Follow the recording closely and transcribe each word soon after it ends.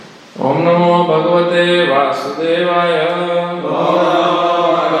Om Namo Bhagavate Vasudevaya.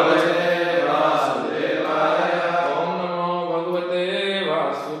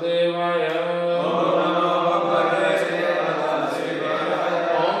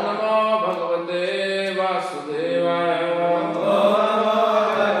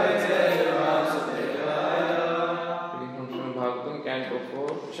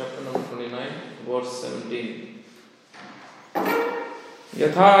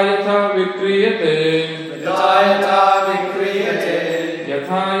 यथा यथा विक्रियते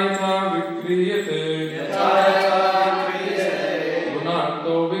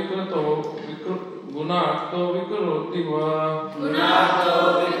गुणाक्तो विकरोति वा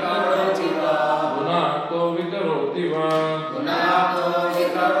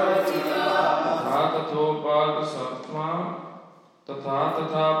तथा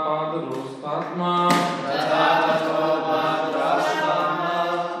तथा पादरोस्तात्मा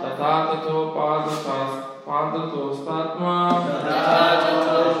पादतोस्तात्मा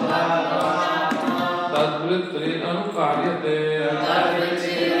तद्वृत्ति अनुकार्यते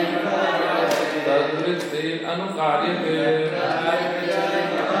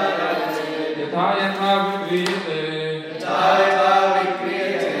यथा यथा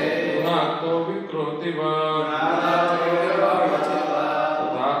विक्रियते गुणाक्तो विकरोति वा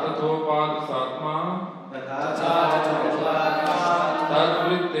तथा तथोपादसात्मा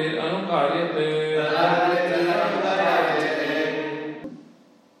तद्वृत्ति अनुकार्यते.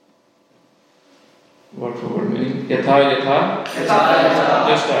 Word for word meaning. Yatha yatha,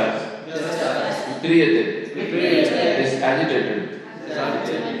 just as. Vikriyate is agitated.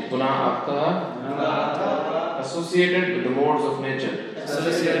 Guna apta, associated with the modes of nature.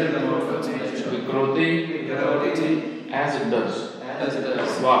 Vikroti, as it does.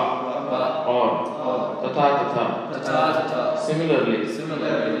 Sva, or. Tatha tatha, similarly.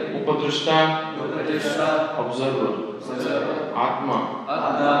 Upadrishta, observer. Atma,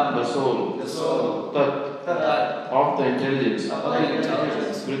 the soul. Tat, of the intelligence.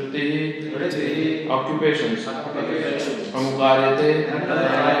 Vritti, occupations. Amukaryate,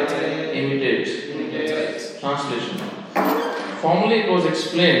 imitates. Translation. Formerly it was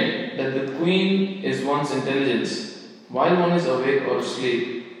explained that the queen is one's intelligence. While one is awake or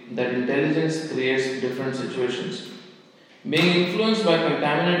asleep, that intelligence creates different situations. Being influenced by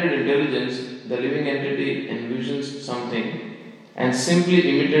contaminated intelligence, the living entity envisions something and simply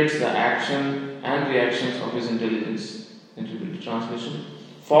imitates the action and reactions of his intelligence. Interpreted translation.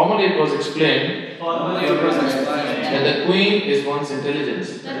 Formerly it was explained that the queen is one's intelligence.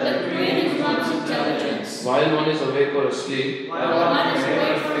 While one is awake or asleep,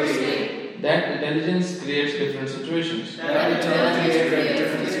 that intelligence creates different situations.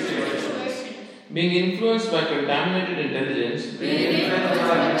 Being influenced by contaminated intelligence,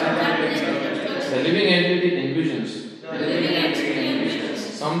 the living entity envisions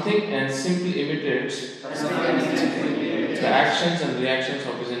something and simply imitates the actions and reactions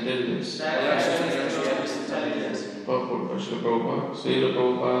of his intelligence.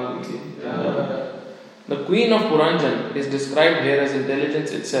 The queen of Puranjan is described here as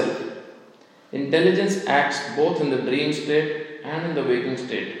intelligence itself. Intelligence acts both in the dream state and in the waking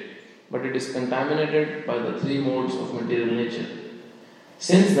state, but it is contaminated by the three modes of material nature.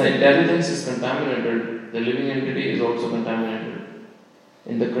 Since the intelligence is contaminated, the living entity is also contaminated.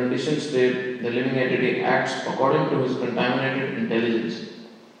 In the conditioned state, the living entity acts according to his contaminated intelligence.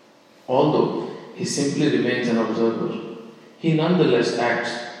 Although he simply remains an observer, he nonetheless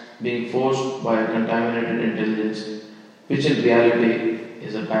acts, being forced by a contaminated intelligence, which in reality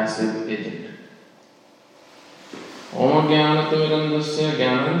is a passive agent. Om Jnanatimirandasya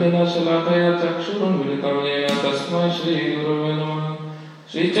Jnanandina Shalakaya Chakshurunmilitam Yena Tasmai Shri Gurave Namah.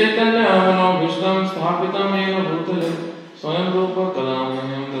 Shri Chaitanya Manobhishtam Sthapitam Yena Bhutale Swayam Rupa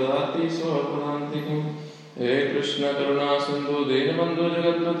Kalamaham Dadati Svapadantikam. He Krishna Karuna Sindhu Dinabandhu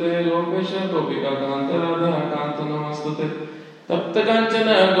Jagatpate Gopesha Gopika Kanta Radha Kanta Namastute Tapta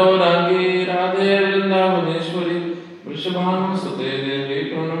Kanchana Gaurangi Radhe Vrindavaneshwari Vrishabhanu Sute Devi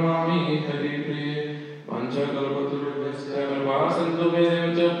Pranamami Hari Priye Panchakalpaturvasya Varvasantu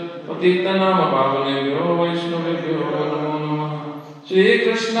Vedevcha Patitanama Pavanebhyo Vaishnavebhyo Namo Namah. Shri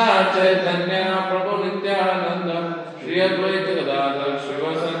Krishna Chaitanya Prabhu Nityananda Shri Advaita Gadadhar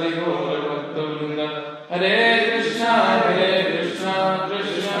Shivasati Gaura Bhakta Vrinda. Hare Krishna Krishna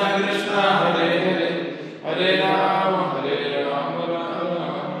Krishna Hare Hare Hare Rama Rama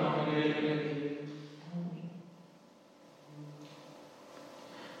Hare Hare.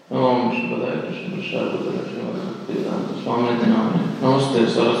 Om Shivadaya Krishna Prasad Swami Namane. Namaste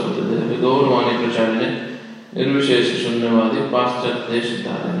Saraswati Devi Gaurvani Pracharine Nirvishesha Shunyavadi Paschatdesh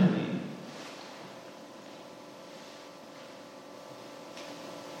Dharanani.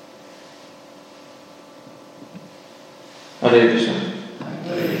 Hare Krishna.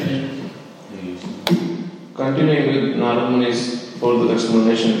 Continuing with Narad Muni's further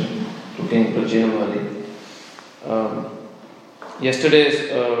explanation to King Prajinavali. Yesterday's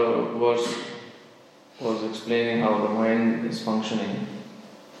verse was explaining how the mind is functioning,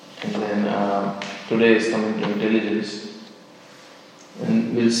 and then today is coming to intelligence,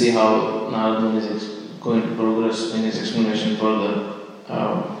 and we'll see how Narad Muni is going to progress in his explanation further.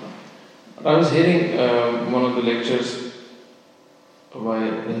 I was hearing one of the lectures by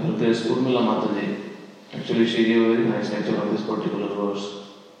Hridaya's Urmila Mataji. Actually, she gave a very nice lecture on this particular verse,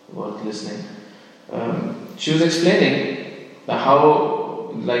 worth listening. She was explaining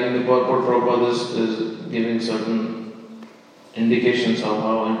how, like in the purport, Prabhupada is giving certain indications of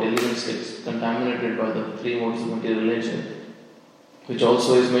how intelligence gets contaminated by the three modes of material nature, which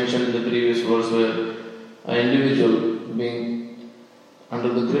also is mentioned in the previous verse, where an individual being under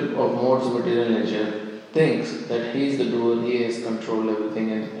the grip of modes of material nature thinks that he is the doer, he has controlled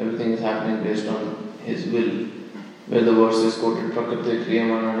everything, and everything is happening based on his will, where the verse is quoted, Prakriti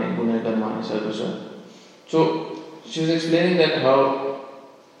Kriyamanani Gune Karmani Sarvasha. So, she was explaining that how,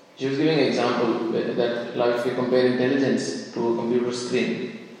 she was giving an example that like if we compare intelligence to a computer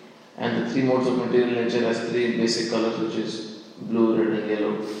screen, and the three modes of material nature has three basic colors, which is blue, red and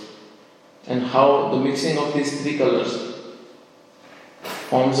yellow, and how the mixing of these three colors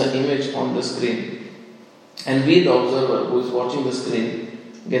forms an image on the screen. And we, the observer who is watching the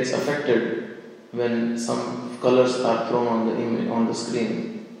screen, gets affected when some colors are thrown on the image, on the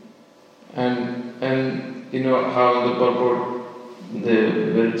screen. And you know how in the purport,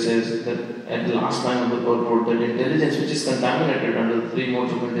 where it says that at the last line of the purport, that intelligence which is contaminated under the three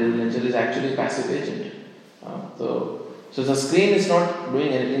modes of material nature is actually a passive agent. So the screen is not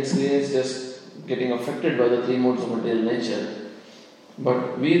doing anything, screen is just getting affected by the three modes of material nature.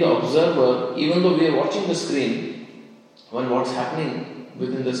 But we, the observer, even though we are watching the screen, when what's happening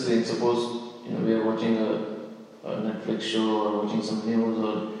within the screen, suppose we are watching a Netflix show or watching some news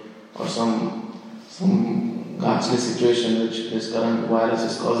or some ghastly situation which this current virus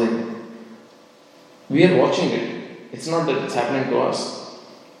is causing, we are watching it. It's not that it's happening to us,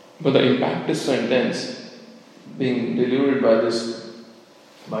 but the impact is so intense, being deluded by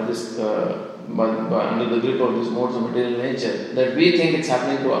under the grip of these modes of material nature, that we think it's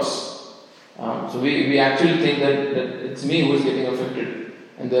happening to us. So we actually think that it's me who is getting affected.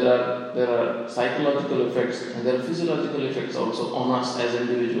 And there are psychological effects and there are physiological effects also on us as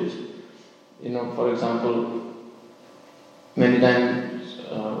individuals. For example, many times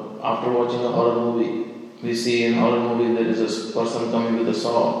after watching a horror movie, we see in horror movie there is a person coming with a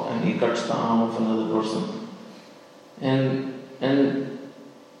saw and he cuts the arm of another person. And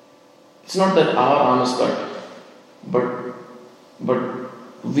it's not that our arm is cut, but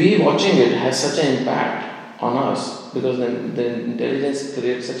we watching it has such an impact on us, because the intelligence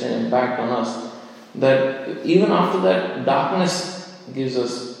creates such an impact on us that even after that, darkness gives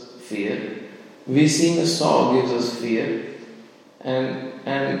us fear. We seeing a saw gives us fear, and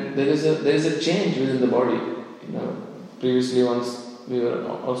there is a change within the body. Previously once we were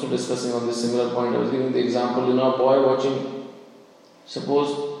also discussing on this similar point. I was giving the example. A boy watching.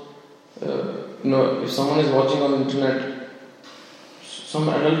 Suppose if someone is watching on the internet some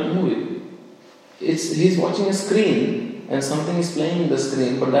adult movie. He's watching a screen and something is playing in the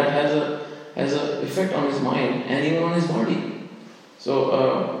screen, but that has a effect on his mind and even on his body. So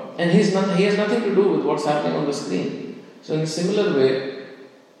and he has nothing to do with what's happening on the screen. So in a similar way,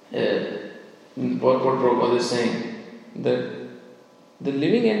 what Prabhupada is saying, that the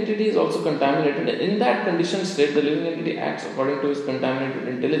living entity is also contaminated. In that conditioned state, the living entity acts according to his contaminated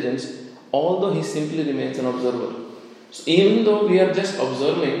intelligence, although he simply remains an observer. So even though we are just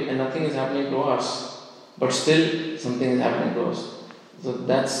observing and nothing is happening to us, but still something is happening to us. So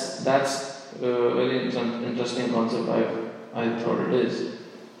that's a very interesting concept. I thought it is,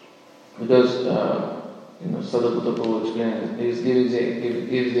 because Sadhguru Prabhu explained. He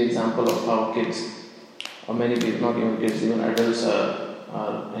gives the example of how kids, or many people, not even kids, even adults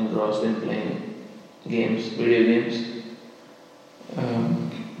are engrossed in playing games, video games.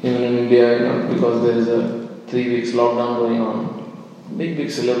 Even in India, because there is a 3 weeks lockdown going on, big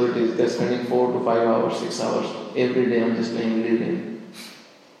celebrities, they're spending 4 to 5 hours, 6 hours every day on just playing video game.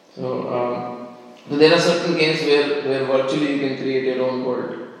 So there are certain games where virtually you can create your own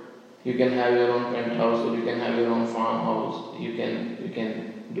world. You can have your own penthouse, or you can have your own farmhouse. You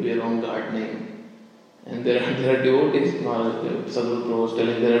can do your own gardening. And there are devotees. Sadhguru Prabhu was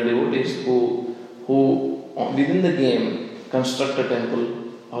telling, there are devotees who within the game, construct a temple,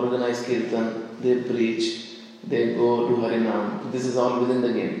 organize kirtan, they preach, they go to Harinam. This is all within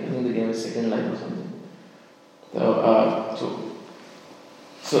the game. I think the game is Second Life or something.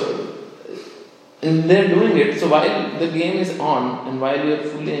 So and they're doing it. So while the game is on and while you are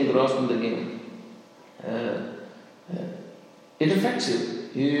fully engrossed in the game, it affects you.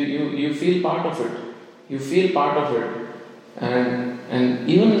 You feel part of it. You feel part of it. And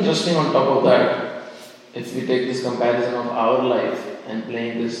even interesting on top of that, if we take this comparison of our life and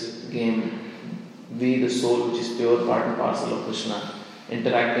playing this game, we, the soul which is pure part and parcel of Krishna,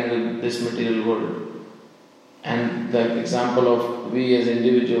 interacting with this material world, and the example of we as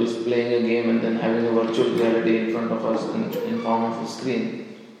individuals playing a game and then having a virtual reality in front of us in form of a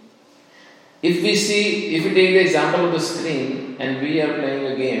screen. If we take the example of the screen and we are playing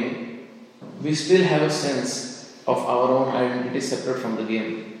a game, we still have a sense of our own identity separate from the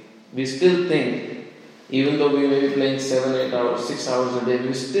game. We still think, even though we may be playing 7, 8 hours, 6 hours a day,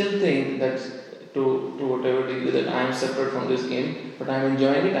 we still think that to whatever degree that I am separate from this game, but I am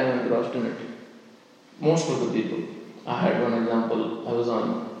enjoying it, I am engrossed in it. Most of the people. I had one example. I was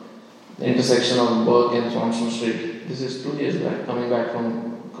on the intersection of Burke and Swanson Street. This is 2 years back, coming back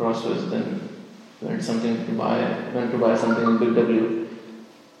from Crossways, then went to buy something in Big W.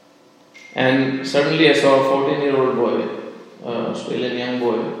 And suddenly I saw a 14-year-old boy, Australian young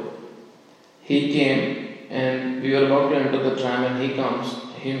boy. He came and we were about to enter the tram and he comes,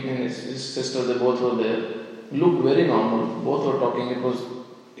 him and his sister, they both were there. Looked very normal. Both were talking. It was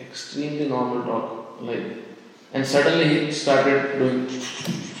extremely normal talk. And suddenly he started doing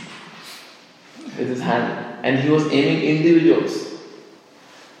with his hand and he was aiming individuals.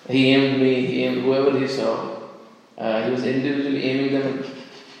 He aimed me, he aimed whoever he saw. He was individually aiming them and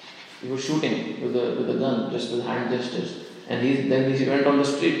he was shooting with a gun, just with hand gestures. And then he went on the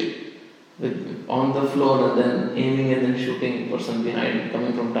street on the floor and then aiming and then shooting person behind,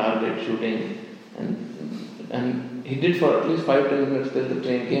 coming from target, shooting. And he did for at least 5-10 minutes till the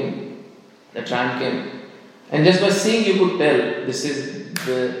tram came. And just by seeing you could tell this is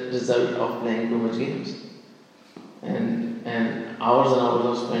the result of playing too much games. And hours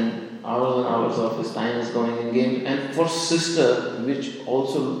and hours of his time is going in games. And for sister, which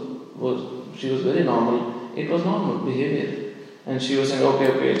also she was very normal, it was normal behavior. And she was saying,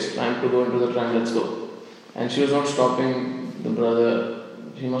 okay, it's time to go into the tram, let's go. And she was not stopping the brother.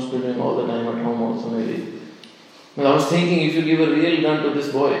 He must be doing all the time at home also maybe. But I was thinking, if you give a real gun to this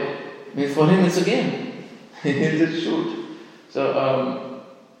boy, for him it's a game. He'll just shoot.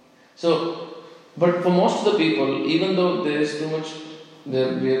 But for most of the people, even though we are so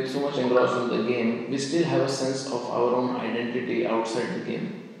much engrossed in the game, we still have a sense of our own identity outside the game.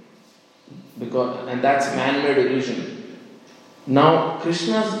 And that's man-made illusion. Now,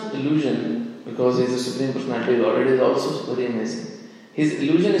 Krishna's illusion, because he is the Supreme Personality of Godhead, is also very amazing. His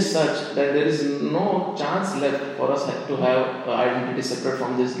illusion is such that there is no chance left for us to have an identity separate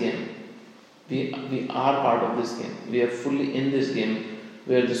from this game. We are part of this game. We are fully in this game,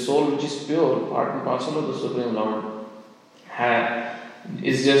 where the soul, which is pure, part and parcel of the Supreme Lord,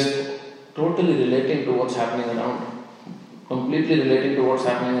 is just totally relating to what's happening around, completely relating to what's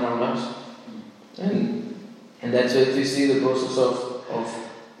happening around us. And that's why if we see the process of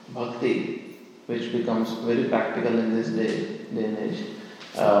bhakti, which becomes very practical in this day and age,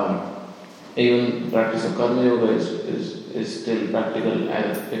 even the practice of karma yoga is still practical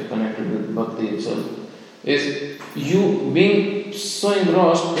if connected with bhakti itself. Is you being so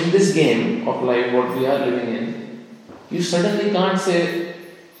engrossed in this game of life, what we are living in, you suddenly can't say,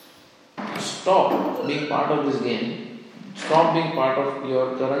 stop being part of this game, stop being part of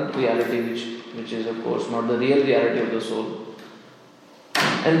your current reality, which is of course not the real reality of the soul.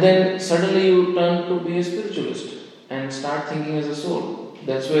 And then suddenly you turn to be a spiritualist and start thinking as a soul.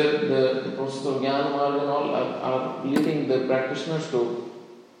 That's where the process of Jnana Marga and all are leading the practitioners to,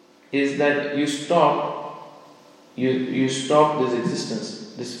 is that you stop this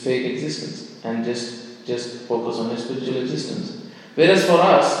existence, this fake existence, and just focus on a spiritual existence. Whereas for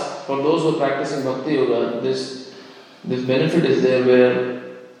us, for those who are practicing Bhakti Yoga, this benefit is there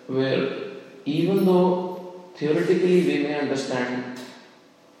where even though theoretically we may understand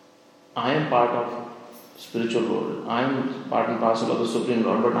I am part of spiritual world, I am part and parcel of the Supreme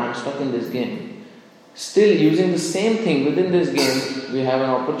Lord, but I am stuck in this game. Still, using the same thing within this game, we have an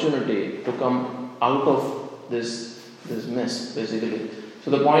opportunity to come out of this mess, basically.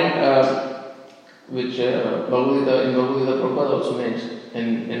 So the point which Bhagavad Gita Prabhupada also makes,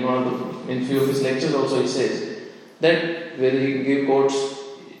 in few of his lectures also he says, that where he gave quotes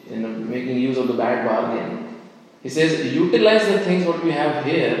making use of the bad bargain, he says, utilize the things what we have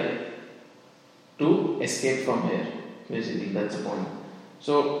here to escape from here. Basically, that's the point.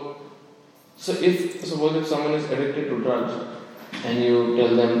 So if suppose if someone is addicted to drugs, and you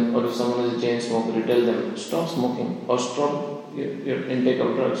tell them, or if someone is a chain smoker, you tell them, stop smoking or stop your intake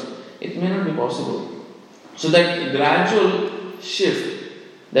of drugs, it may not be possible. So that gradual shift,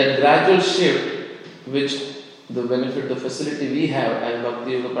 which the benefit, the facility we have as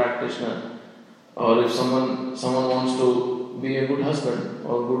Bhakti Yoga practitioner, or if someone wants to be a good husband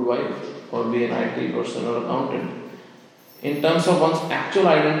or good wife or be an IT person or accountant, in terms of one's actual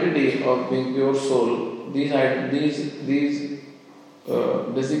identity of being pure soul, these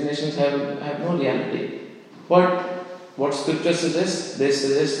designations have no reality. But what scripture suggests, they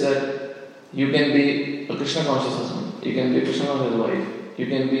suggest that you can be a Krishna conscious husband, you can be a Krishna conscious wife, you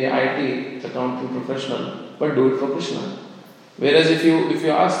can be an IT accountant professional, but do it for Krishna. Whereas if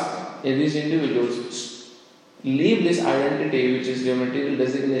you ask these individuals, leave this identity which is your material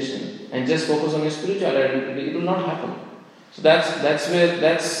designation and just focus on your spiritual identity, it will not happen. So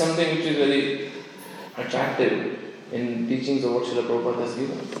that's something which is very attractive in teachings of what Srila Prabhupada has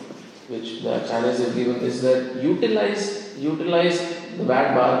given, which the acharyas have given, is that utilize the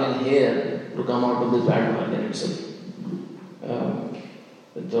bad bargain here to come out of this bad bargain itself.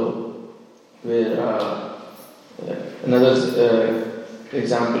 Another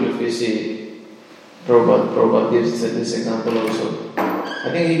example, if we see, Prabhupada gives this example also. I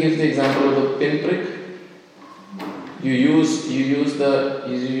think he gives the example of the pinprick. You use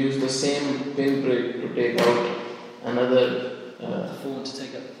the same pinprick to take out another thorn to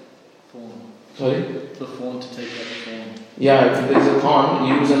take up thorn. Sorry? The thorn to take up the thorn. Yeah, if there is a thorn,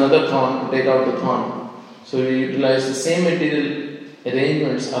 you use another thorn to take out the thorn. So we utilize the same material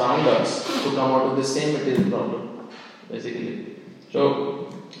arrangements around us to come out of the same material problem, basically. So,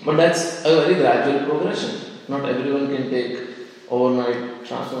 but that's a very gradual progression. Not everyone can take overnight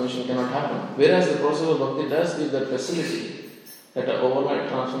transformation, cannot happen. Whereas the process of bhakti does give that facility that an overnight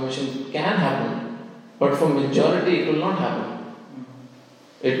transformation can happen, but for majority it will not happen.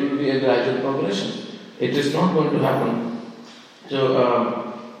 It will be a gradual progression. It is not going to happen.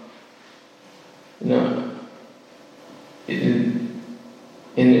 So, in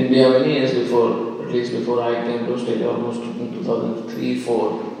India many years before, at least before I came to Australia, almost in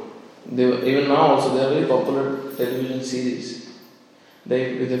 2003-4, even now also they are very popular television series.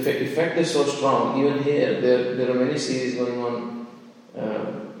 The effect is so strong. Even here, there are many series going on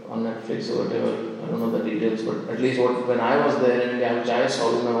Netflix or whatever. I don't know the details, but at least when I was there in India, which I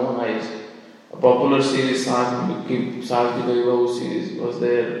saw with my own eyes, a popular series, Sakhā series, was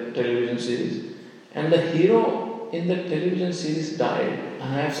their television series, and the hero in the television series died,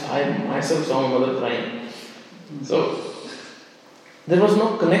 and I myself saw my mother crying. So there was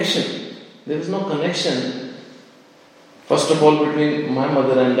no connection. There was no connection. First of all, between my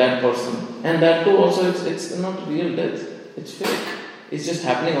mother and that person. And that too also, it's not real death. It's fake. It's just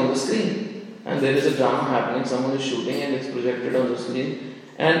happening on the screen. And there is a drama happening, someone is shooting and it's projected on the screen.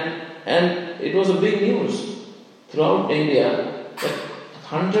 And it was a big news throughout India that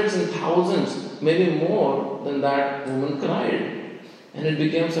hundreds and thousands, maybe more than that, woman cried. And it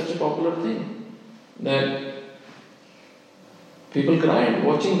became such a popular thing that people cried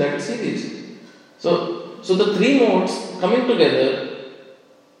watching that series. So the three modes coming together,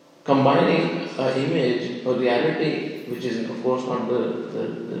 combining an image or reality, which is of course not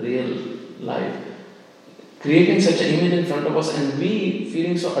the real life, creating such an image in front of us, and we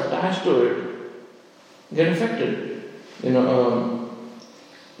feeling so attached to it, get affected.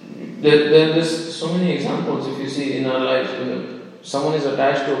 There's so many examples. If you see in our lives, someone is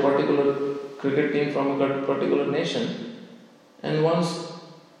attached to a particular cricket team from a particular nation, and once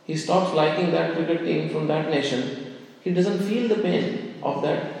he stops liking that cricket team from that nation, he doesn't feel the pain of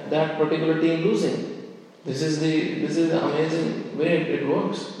that particular team losing. This is the amazing way it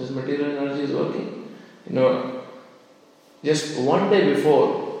works. This material energy is working. Just one day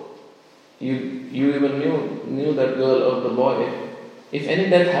before, you even knew that girl or the boy. If any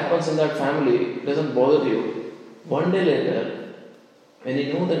death happens in that family, it doesn't bother you. One day later, when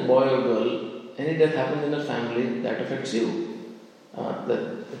you know that boy or girl, any death happens in that family, that affects you.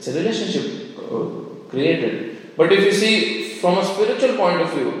 It's a relationship created. But if you see from a spiritual point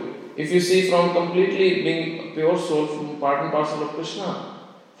of view, if you see from completely being a pure soul, from part and parcel of Krishna,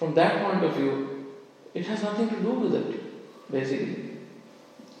 from that point of view, it has nothing to do with it, basically.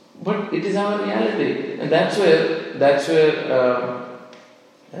 But it is our reality, and that's where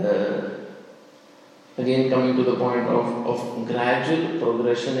again coming to the point of gradual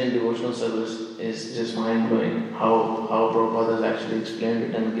progression in devotional service is just mind-blowing. How Prabhupada has actually explained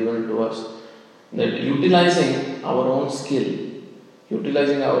it and given it to us. That utilizing our own skill,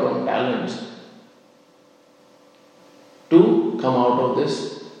 utilizing our own talents, come out of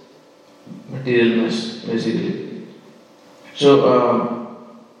this material mess, basically. So,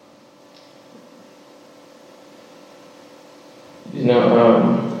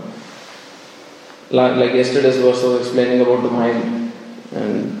 like yesterday's verse was explaining about the mind,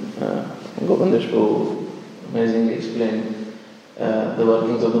 and Gopandesh Prabhu amazingly explained the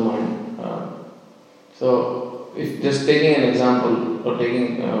workings of the mind. So, if just taking an example or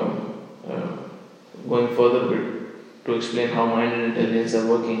taking going further a bit to explain how mind and intelligence are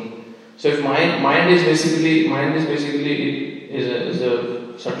working. So, if mind is basically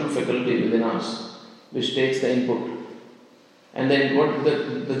a subtle faculty within us which takes the input, and then what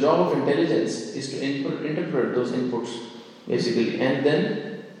the job of intelligence is to interpret those inputs basically, and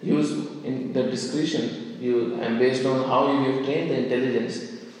then use in the discretion and based on how you have trained the intelligence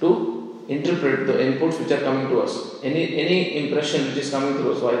to interpret the inputs which are coming to us. Any impression which is coming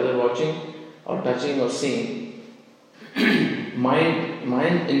to us, whether watching or touching or seeing, my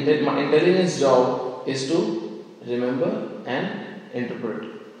intelligence job is to remember and interpret.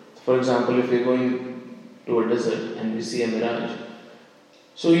 For example, if we are going to a desert and we see a mirage,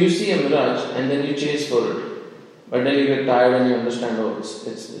 so you see a mirage and then you chase for it, but then you get tired and you understand, oh,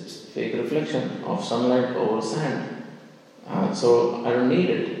 it's fake reflection of sunlight over sand. So I don't need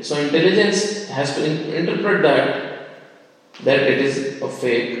it. So intelligence has to interpret that it is a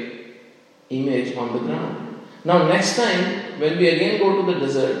fake image on the ground. Now next time when we again go to the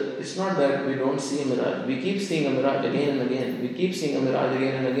desert, it's not that we don't see a mirage. We keep seeing a mirage again and again. We keep seeing a mirage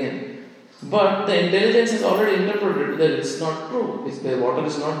again and again. But the intelligence has already interpreted that it's not true. The water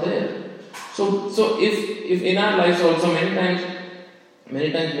is not there. So if in our lives also many times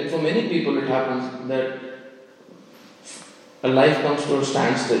for many people it happens that a life comes to a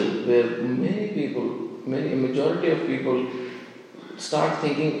standstill where a majority of people start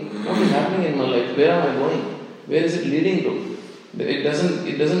thinking, what is happening in my life? Where am I going? Where is it leading to? It doesn't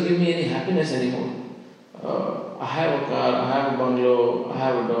give me any happiness anymore. I have a car, I have a bungalow, I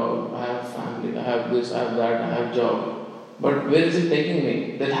have a dog, I have a family, I have this, I have that, I have a job. But where is it taking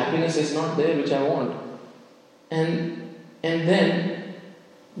me? That happiness is not there which I want. And then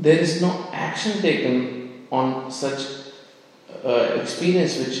there is no action taken on such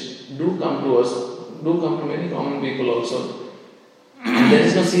experience which do come to many common people also. And there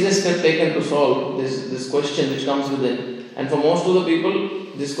is no serious step taken to solve this question which comes within. And for most of the people,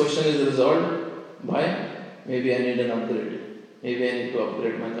 this question is resolved by maybe I need an upgrade. Maybe I need to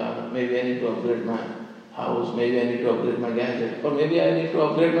upgrade my car. Maybe I need to upgrade my house. Maybe I need to upgrade my gadget. Or maybe I need to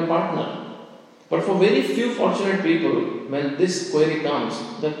upgrade my partner. But for very few fortunate people, when this query comes,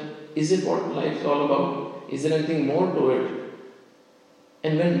 that is it what life is all about? Is there anything more to it?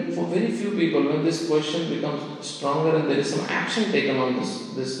 And when for very few people, when this question becomes stronger and there is some action taken on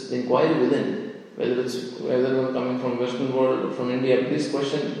this inquiry within, whether we're coming from Western world or from India, this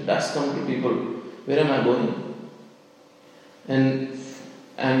question does come to people, where am I going?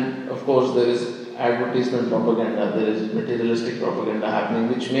 And of course there is advertisement propaganda, there is materialistic propaganda happening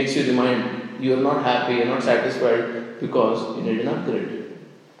which makes you remind you are not happy, you are not satisfied because you need an upgrade.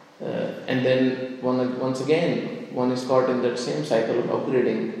 And then once again one is caught in that same cycle of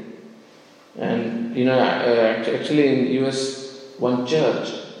upgrading. And actually in US, one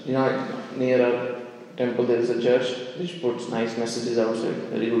church, near our temple there is a church which puts nice messages outside,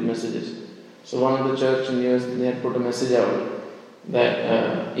 very good messages. So one of the church in US, they had put a message out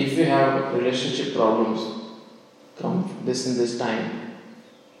that if you have relationship problems, come this time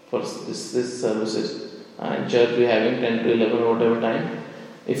for this services. In church we having 10 to 11 or whatever time.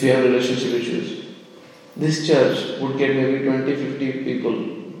 If you have relationship issues, this church would get maybe 20-50 people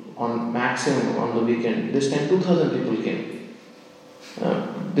on maximum on the weekend. This time 2,000 people came.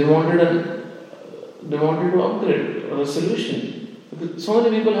 They wanted to upgrade or a solution because so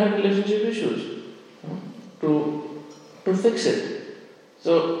many people had relationship issues to fix it.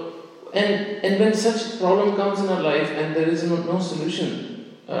 So and when such problem comes in our life and there is no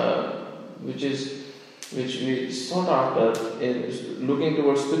solution, which we sought after in looking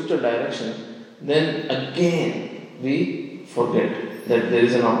towards spiritual direction, then again we forget that there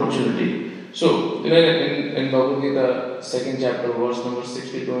is an opportunity. So, in Bhagavad Gita, 2nd chapter, verse number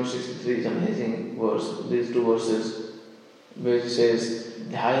 62 and 63 is amazing verse, these two verses, which says,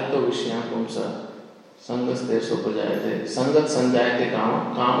 Dhyayato Vishyam Pumsa, Sangaste Sopajayate, Sangat Sanjayate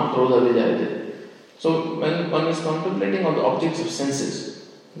Kama, Kama Krodha Vijayate. So, when one is contemplating on the objects of senses,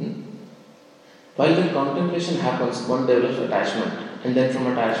 while when contemplation happens, one develops attachment, and then from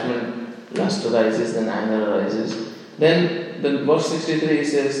attachment, lust arises, then anger arises. Then the verse 63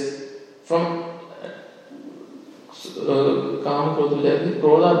 says, from Kama Krodha Vijayate,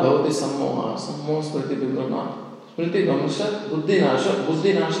 Krodha Bhavati Sammoha, Sammoha Smriti Vibrama. Smriti Vamshat Buddhi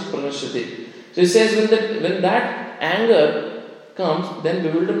Nashat Pranashyati. So it says when that anger comes, then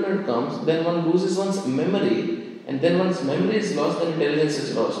bewilderment comes, then one loses one's memory, and then one's memory is lost, then intelligence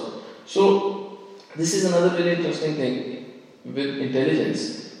is lost. So this is another very interesting thing with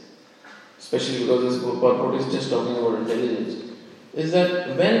intelligence, especially because this purport is just talking about intelligence, is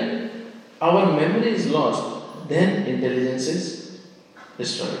that when our memory is lost, then intelligence is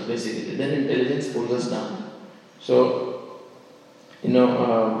destroyed, basically. Then intelligence pulls us down. So,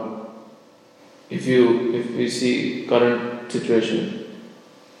 if we see current situation,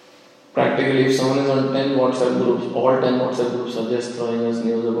 practically if someone is on 10 WhatsApp groups, all 10 WhatsApp groups are just throwing us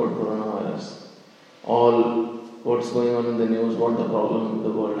news about coronavirus. All what's going on in the news, what the problem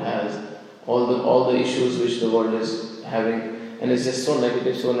the world has, all the issues which the world is having, and it's just so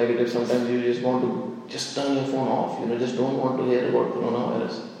negative. Sometimes you just want to just turn your phone off, just don't want to hear about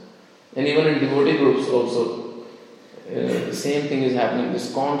coronavirus. And even in devotee groups also, the same thing is happening.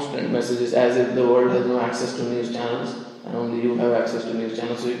 This constant messages as if the world has no access to news channels and only you have access to news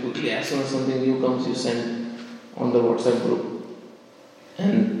channels. So you quickly, as soon as something new comes, you send on the WhatsApp group.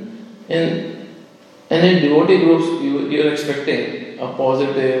 And in devotee groups, you're expecting a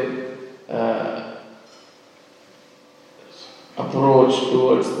positive approach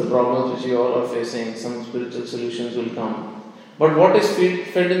towards the problems which you all are facing. Some spiritual solutions will come. But what is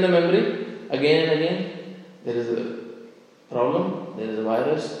fed in the memory? Again and again, there is a problem, there is a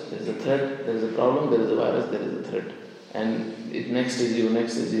virus, there is a threat, there is a problem, there is a virus, there is a threat. And next is you.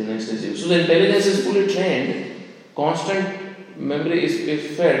 So the intelligence is fully trained. Constant memory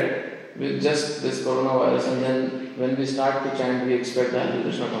is fed with just this coronavirus, and then when we start to chant, we expect that Hare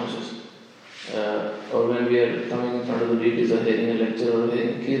Krishna conscious. Or when we are coming in front of the deities or hearing a lecture or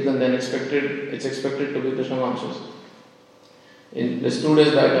hearing a kirtan, then it's expected to be Krishna conscious. Just 2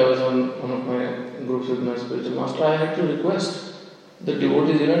 days back, I was on one of my groups with my spiritual master. I had to request the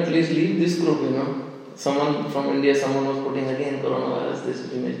devotees, at least leave this group, Someone from India, someone was putting again coronavirus,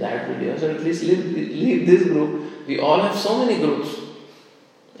 this image, that video. So at least leave this group. We all have so many groups.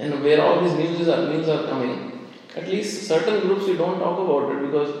 And where all these news are coming, at least certain groups we don't talk about it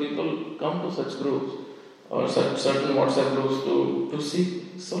because people come to such groups or certain WhatsApp groups to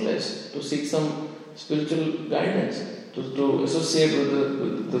seek solace, to seek some spiritual guidance, to associate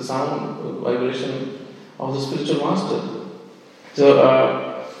with the sound vibration of the spiritual master. So,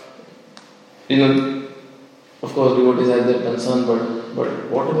 of course, devotees have their concern, but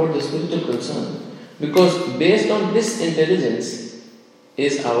what about the spiritual concern? Because based on this intelligence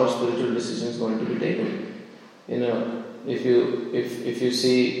is our spiritual decisions going to be taken. If you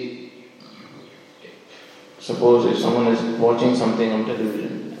see, suppose if someone is watching something on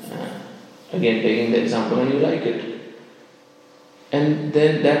television, again taking the example, and you like it, and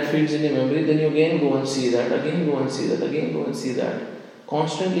then that feeds in your memory, then you again go and see that, again go and see that, again go and see that.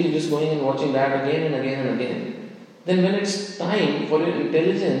 Constantly you're just going and watching that again and again and again. Then when it's time for your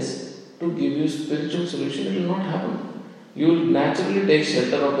intelligence to give you spiritual solution, it will not happen. You will naturally take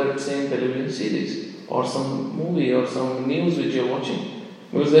shelter of that same television series or some movie or some news which you're watching,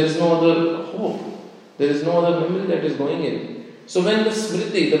 because there is no other hope. There is no other memory that is going in. So when the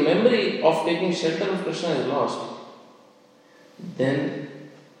smriti, the memory of taking shelter of Krishna is lost, then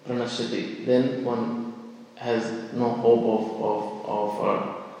pranashyati, then one has no hope of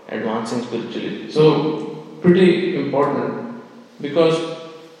advancing spiritually. So pretty important, because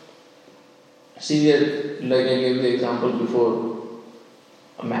see, like I gave the example before,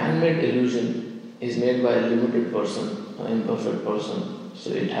 a man-made illusion is made by a limited person, an imperfect person. So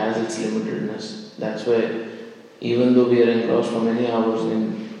it has its limitedness. That's why even though we are engrossed for many hours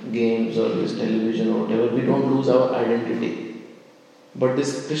in games or this television or whatever, we don't lose our identity. But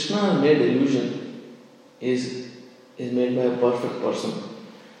this Krishna-made illusion is made by a perfect person.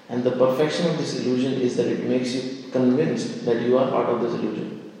 And the perfection of this illusion is that it makes you convinced that you are part of this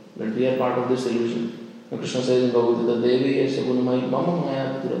illusion, that we are part of this illusion. And Krishna says in Bhāgavatam, Devi yasya gunamai mama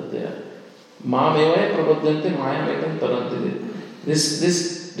maya duratya ma mevaya prabhadyante maya metam taranti. This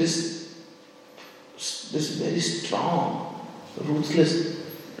very strong, ruthless,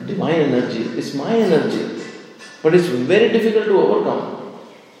 divine energy is my energy. But it's very difficult to overcome.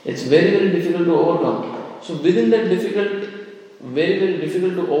 It's very, very difficult to overcome. So within that very, very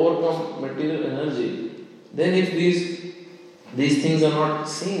difficult to overcome material energy, then if these things are not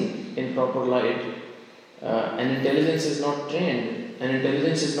seen in proper light, and intelligence is not trained, and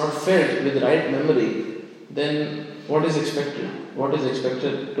intelligence is not fed with right memory, then what is expected? What is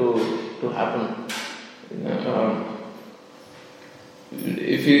expected to happen?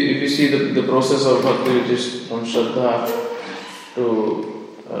 If you see the process of bhakti, which is from Shraddha to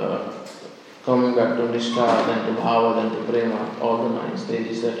coming back to Nishtha, then to Bhava, then to Prema, all the 9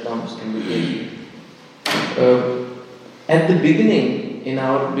 stages that comes in between. At the beginning, in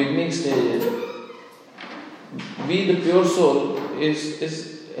our beginning stages, we, the pure soul,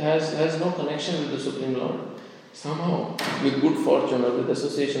 has no connection with the Supreme Lord. Somehow, with good fortune or with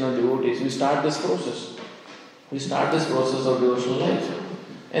association of devotees, we start this process. We start this process of devotional life.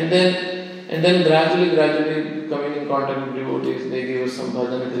 And then gradually coming in contact with devotees, they give us some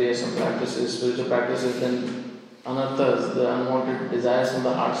bhajana kriya, some practices, spiritual practices, then anarthas, the unwanted desires from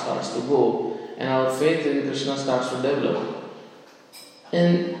the heart starts to go, and our faith in Krishna starts to develop.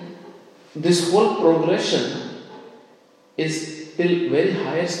 And this whole progression is till very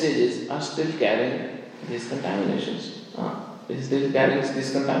higher stages are still carrying these contaminations. Is still carrying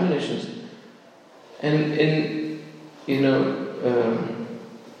these contaminations. And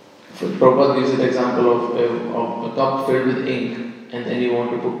Prabhupada gives an example of a cup filled with ink, and then you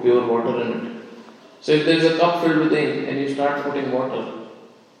want to put pure water in it. So if there is a cup filled with ink and you start putting water,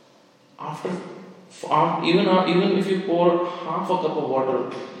 even if you pour half a cup of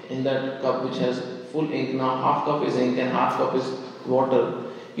water in that cup which has full ink, now half cup is ink and half cup is water,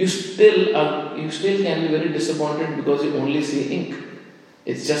 you still can be very disappointed because you only see ink.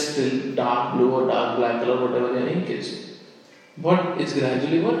 It's just still dark blue or dark black color, whatever your ink is. But it's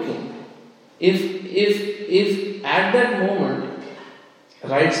gradually working. If at that moment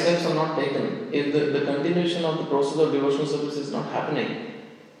right steps are not taken, if the continuation of the process of devotional service is not happening,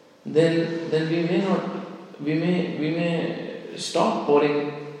 then we may stop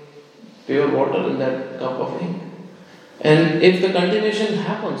pouring pure water in that cup of ink. And if the continuation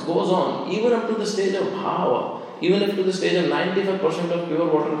happens, goes on, even up to the stage of bhava, even up to the stage of 95% of pure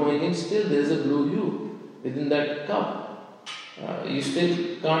water going in, still there is a blue hue within that cup. You still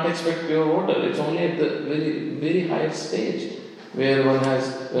can't expect pure water. It's only at the very, very highest stage where one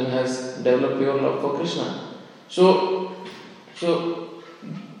has developed pure love for Krishna. So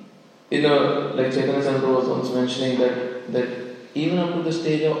like Chaitanya Chandra was once mentioning that even up to the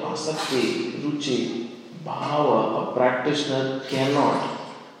stage of asakti, ruchi, bhava, a practitioner cannot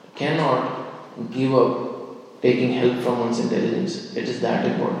give up taking help from one's intelligence. It is that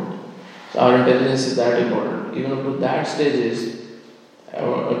important. So our intelligence is that important. Even up to that stages,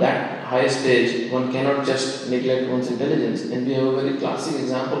 or that highest stage, one cannot just neglect one's intelligence. And we have a very classic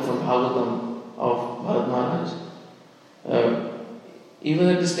example from Bhāgavatam of Bharat Maharaj. Even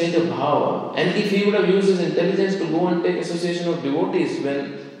at the stage of bhava, and if he would have used his intelligence to go and take association of devotees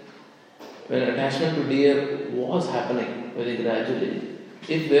when attachment to deer was happening very gradually,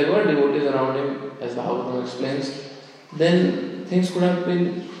 if there were devotees around him, as Bhāgavatam explains, then things could have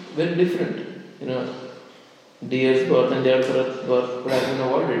been very different. Deer's birth and Jayaparath's birth could have been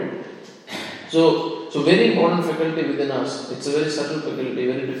avoided. So very important faculty within us. It's a very subtle faculty,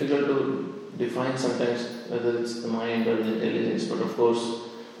 very difficult to define sometimes whether it's the mind or the intelligence. But of course,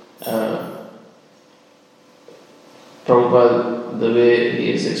 Prabhupada, the way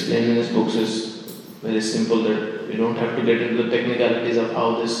he is explaining his books is very simple, that we don't have to get into the technicalities of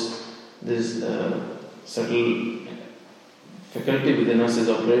how this subtle faculty within us is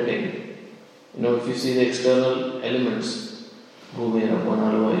operating. If you see the external elements, these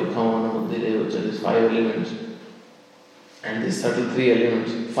 5 elements, and these subtle 3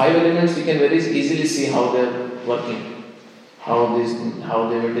 elements. 5 elements you can very easily see how they are working, how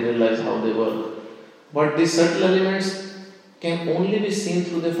they materialize, how they work. But these subtle elements can only be seen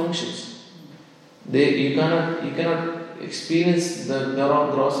through their functions. You cannot experience the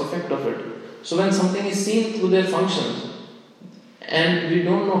gross effect of it. So when something is seen through their functions, and we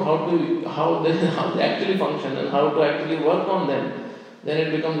don't know how they actually function and how to actually work on them, then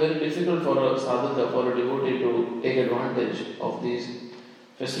it becomes very difficult for a sadhaka, for a devotee to take advantage of these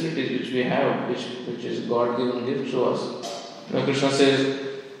facilities which we have, which is God-given gift to us. Krishna says,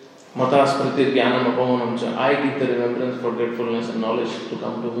 Mata smriti jnanam apamanam cha, I give the remembrance, forgetfulness and knowledge to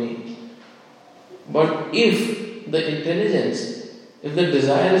come to me. But if the intelligence, if the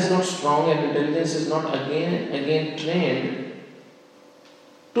desire is not strong and intelligence is not again trained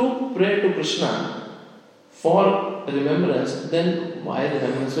to pray to Krishna for remembrance, then why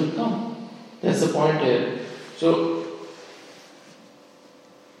remembrance will come? That's the point here. So,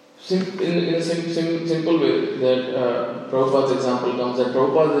 in a simple way, that Prabhupada's example comes, that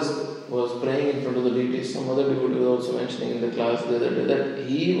Prabhupada was praying in front of the deities. Some other devotee was also mentioning in the class the other day that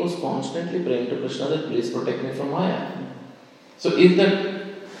he was constantly praying to Krishna that please protect me from Maya. So if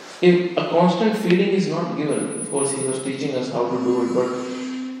a constant feeling is not given, of course he was teaching us how to do it,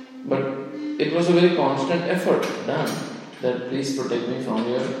 but it was a very constant effort done that please protect me from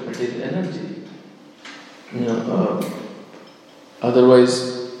your material energy.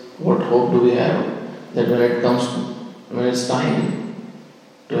 Otherwise what hope do we have that when it's time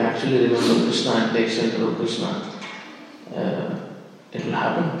to actually remember Krishna and take shelter of Krishna, it will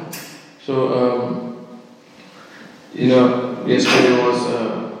happen. So, yesterday was a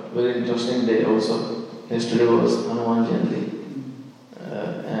very interesting day also. Yesterday was Hanuman Jayanti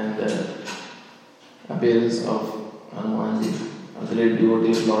and appearance of Hanumanji, a great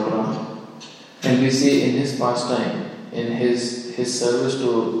devotee of Lord Rama. And we see in his pastime, in his service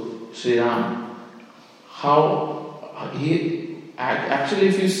to Sri Ram, how he actually,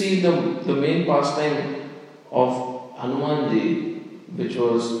 if you see the main pastime of Hanumanji, which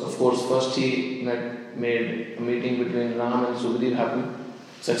was, of course, first he made a meeting between Ram and Sugriv happen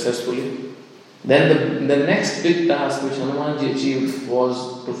successfully. Then the next big task which Hanumanji achieved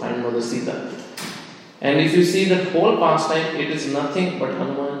was to find Mother Sita. And if you see that whole pastime, it is nothing but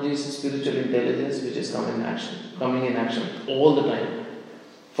Hanumanji's spiritual intelligence which is coming in action all the time.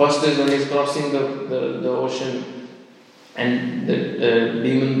 First is when he is crossing the ocean and the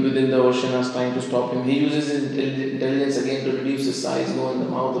demon within the ocean is trying to stop him. He uses his intelligence again to reduce his size, go in the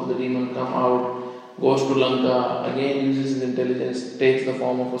mouth of the demon, come out, goes to Lanka, again uses his intelligence, takes the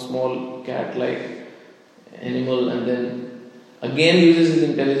form of a small cat-like animal, and then again uses his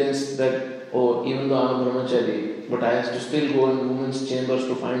intelligence that, even though I am a brahmachari, but I have to still go in women's chambers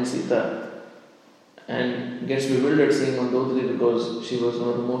to find Sita, and gets bewildered seeing Mandodari because she was one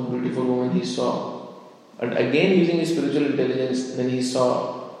of the most beautiful women he saw. But again using his spiritual intelligence, then he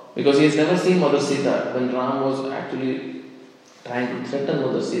saw, because he has never seen Mother Sita, when Ram was actually trying to threaten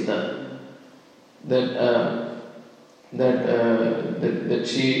Mother Sita, that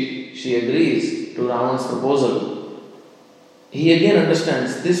she agrees to Ravan's proposal. He again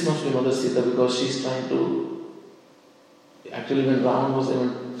understands this must be Mother Sita because she's trying to. Actually, when Ravan was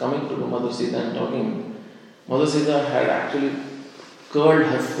even coming to Mother Sita and talking, Mother Sita had actually curled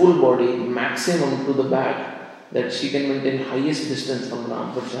her full body maximum to the back that she can maintain highest distance from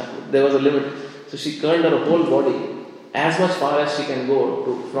Ram. But there was a limit. So she curled her whole body as much far as she can go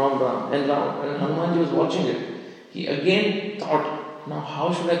from Ram. And Hanumanji was watching it. He again thought, now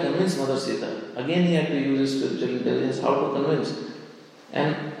how should I convince Mother Sita? Again he had to use his spiritual intelligence, how to convince.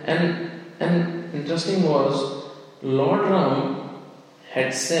 And interesting was, Lord Ram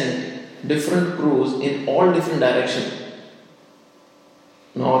had sent different crews in all different directions.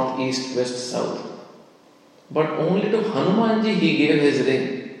 North, east, west, south. But only to Hanumanji he gave his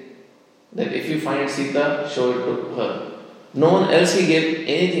ring. That if you find Sita, show it to her. No one else he gave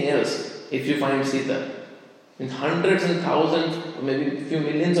anything else if you find Sita. In hundreds and thousands, maybe a few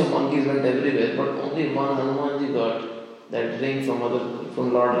millions of monkeys went everywhere, but only one Hanumanji got that ring from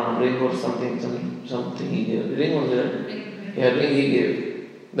Lord Ram. Ring or something he gave. Ring was there? Yeah, ring he gave.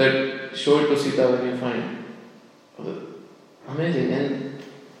 That show it to Sita when you find. Amazing.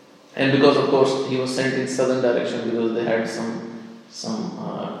 And because of course he was sent in southern direction because they had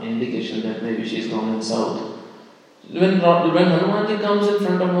some indication that maybe she's gone in south. When Hanumanji comes in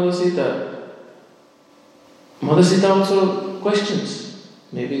front of Mother Sita also questions.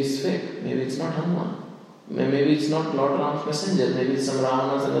 Maybe it's fake. Maybe it's not Hanuman. Maybe it's not Lord Ram's messenger. Maybe it's some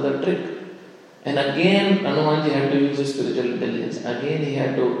Ravana's another trick. And again Hanumanji had to use his spiritual intelligence. Again he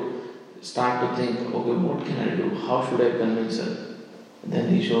had to start to think, okay, what can I do? How should I convince her? Then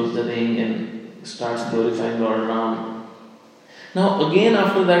he shows the ring and starts glorifying Lord Ram. Now again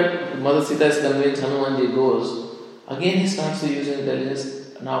after that, Mother Sita is convinced, Hanumanji goes. Again he starts to use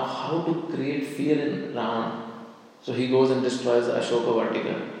intelligence. Now how to create fear in Ravana? So he goes and destroys the Ashoka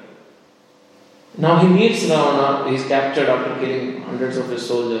Vatika. Now he meets Ravana. He is captured after killing hundreds of his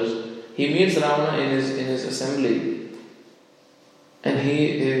soldiers. He meets Ravana in his assembly, and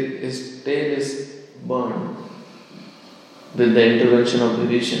his tail is burned with the intervention of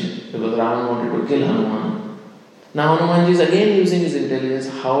Vibhishan, because Ravana wanted to kill Hanuman. Now Hanumanji is again using his intelligence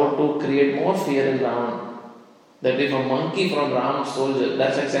how to create more fear in Ravana. That if a monkey from Rama's soldier,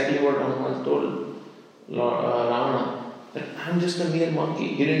 that's exactly what Hanuman told Ravana, that I'm just a mere monkey.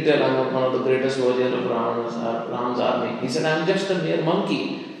 He didn't tell I'm one of the greatest warriors of Rama's army. He said I'm just a mere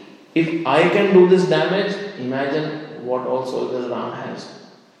monkey. If I can do this damage, imagine what all soldiers Ram has.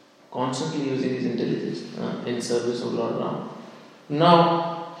 Constantly using his intelligence in service of Lord Ram.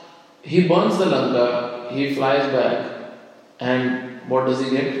 Now, he burns the Lanka, he flies back, and what does he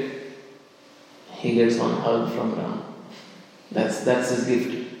get? He gets one hug from Ram. That's his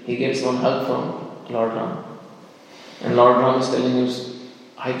gift. He gets one hug from Lord Ram. And Lord Ram is telling him,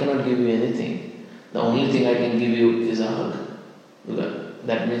 I cannot give you anything. The only thing I can give you is a hug.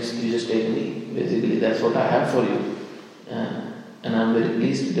 That means you just take me. Basically, that's what I have for you. And I'm very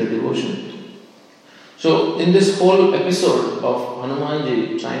pleased with your devotion. So in this whole episode of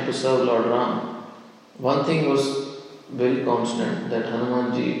Hanumanji trying to serve Lord Ram, one thing was very constant, that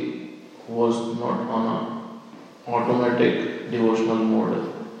Hanumanji was not on an automatic devotional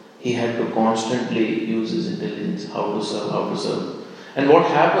mode. He had to constantly use his intelligence, how to serve. And what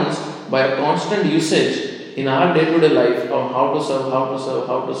happens by a constant usage in our day-to-day life of how to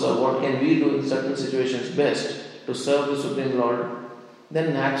serve, what can we do in certain situations best to serve the Supreme Lord,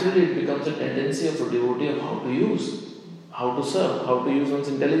 then naturally it becomes a tendency of a devotee of how to use, how to serve, how to use one's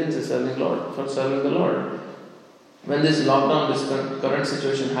intelligence for serving the Lord. When this lockdown, this current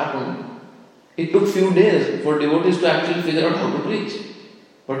situation happened, it took few days for devotees to actually figure out how to preach.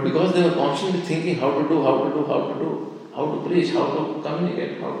 But because they were constantly thinking how to preach, how to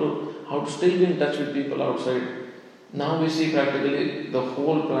communicate, how to still be in touch with people outside, now we see practically the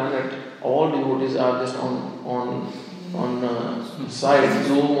whole planet, all devotees are just on site,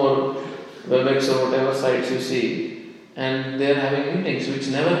 Zoom or WebEx or whatever sites you see, and they are having meetings which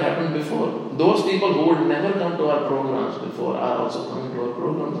never happened before. Those people who would never come to our programs before are also coming to our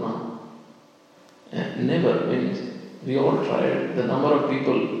programs now. And never means we all tried. The number of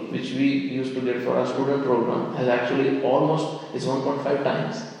people which we used to get for our student program has actually almost is 1.5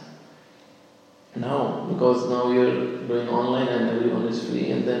 times. Now, because now we are doing online and everyone is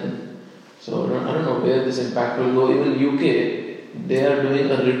free, and then so I don't know where this impact will go. Even UK, they are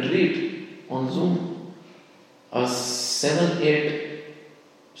doing a retreat on Zoom. 7-8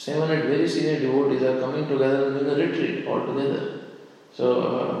 very senior devotees are coming together and doing a retreat all together.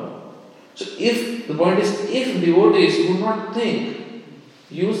 So if the point is, if devotees would not think,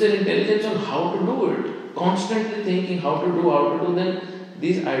 use their intelligence on how to do it, constantly thinking how to do, then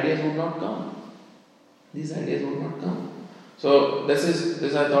these ideas would not come. So this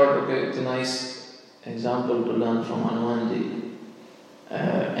I thought, okay, it's a nice example to learn from Hanumanji,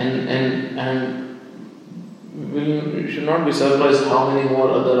 and we should not be surprised how many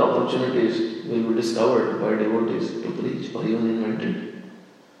more other opportunities will be discovered by devotees to preach or even invented.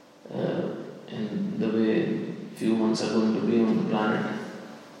 In the way few months are going to be on the planet,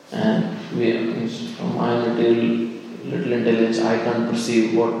 and from my little intelligence, I can't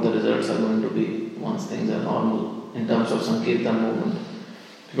perceive what the results are going to be once things are normal in terms of Sankirtan movement,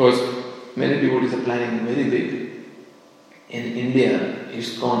 because many devotees are planning very big. In India,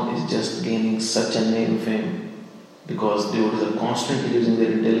 ISKCON is just gaining such a name fame because devotees are constantly using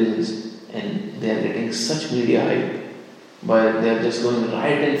their intelligence and they are getting such media hype. But they are just going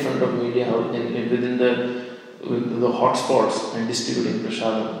right in front of media within the hotspots and distributing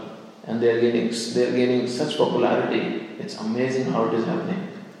prasadam, and they are gaining such popularity. It's amazing how it is happening.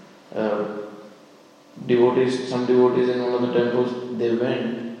 Some devotees in one of the temples, they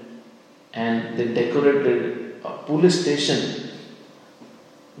went and they decorated a police station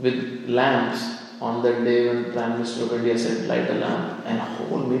with lamps on that day when Prime Minister of India said light a lamp, and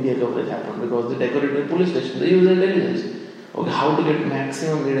whole media coverage happened because they decorated police station. They use intelligence. Okay, how to get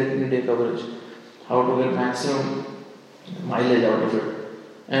maximum media coverage, how to get maximum mileage out of it.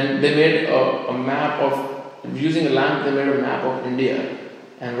 And they made a map of, using a lamp, they made a map of India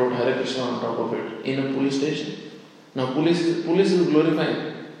and wrote Hare Krishna on top of it in a police station. Now police is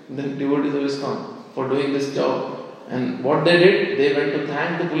glorifying the devotees of ISKCON for doing this job. And what they did, they went to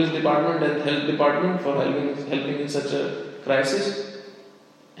thank the police department and health department for helping in such a crisis.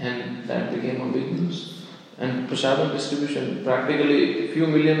 And that became a big news. And prasadam distribution, practically a few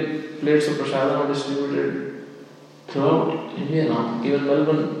million plates of prasadam are distributed throughout India now. Even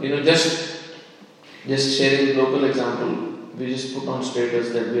Melbourne, just sharing local example, we just put on status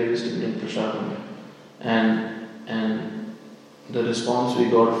that we are distributing prasadam, and the response we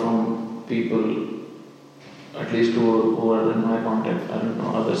got from people, at least who are in my contact, I don't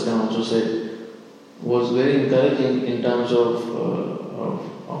know, others can also say, was very encouraging in terms of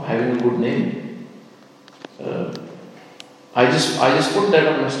having a good name. I just put that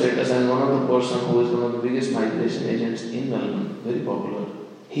on my status, and one of the person who is one of the biggest migration agents in Melbourne, very popular,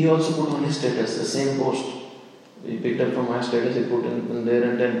 he also put on his status the same post. He picked up from my status, he put in there,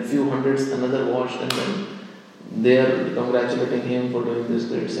 and then few hundreds another watched, and then they are congratulating him for doing this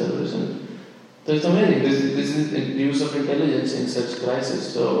great service. And so it's amazing. This is the use of intelligence in such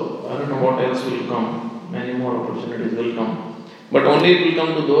crisis. So I don't know what else will come. Many more opportunities will come, but only it will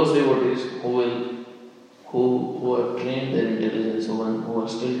come to those devotees who have trained their intelligence, who are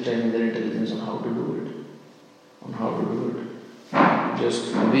still training their intelligence on how to do it.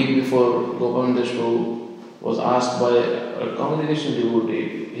 Just a week before, Gopal was asked by a congregation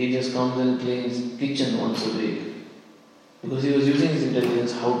devotee, he just comes and cleans kitchen once a week. Because he was using his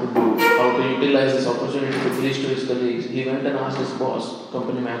intelligence how to utilize this opportunity to preach to his colleagues. He went and asked his boss,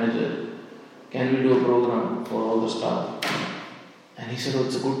 company manager, can we do a program for all the staff? And he said, oh,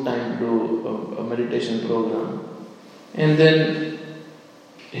 it's a good time to do a meditation program. And then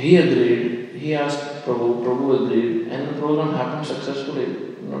he agreed, he asked Prabhu agreed, and the program happened successfully.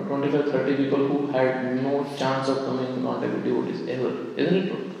 25-30 people who had no chance of coming in contact with devotees ever. Isn't it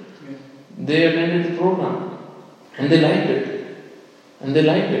true? Yeah. They attended the program and they liked it.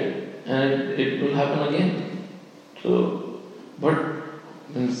 And it will happen again. So, but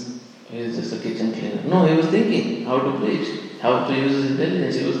means he's just a kitchen cleaner. No, he was thinking how to preach, how to use his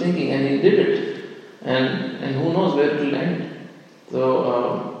intelligence. He was thinking and he did it. And who knows where it will end.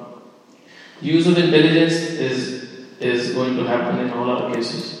 So, use of intelligence is going to happen in all our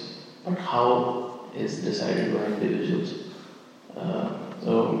cases. But how is decided by individuals.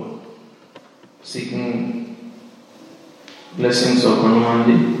 So, seeking blessings of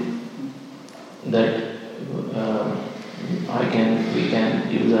Hanumanji that we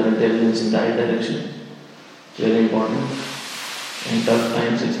can use our intelligence in right direction. Very important. In tough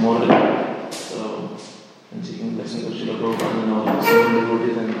times, it's more required. So, and seeking blessings of Srila Prabhupada and all the seven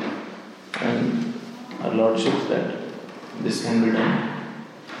devotees and our Lordship that this can be done.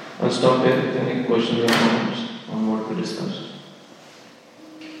 I'll stop here. If any questions or comments on what we discussed.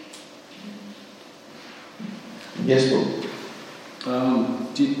 Yes, Prabhu.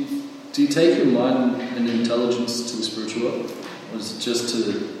 Do you take your mind and intelligence to the spiritual world? Or is it just to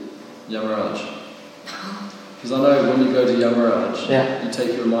Yamaraj? Because I know when you go to Yamaraj, you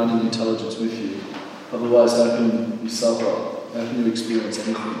take your mind and intelligence with you. Otherwise, how can you Sakhā? How can you experience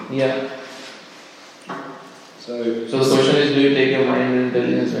anything? Yeah. So the question is, do you take your mind and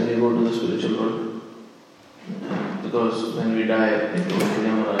intelligence when you go to the spiritual world? Because when we die, we go to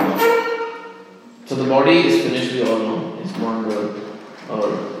Yamaraj. So the body is finished, we all know. It's wandered or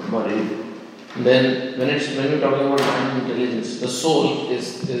buried. Then when you're talking about mind and intelligence, the soul is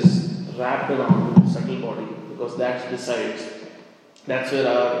wrapped around the subtle body because that decides. That's where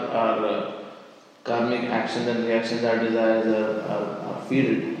our karmic actions and reactions, our desires are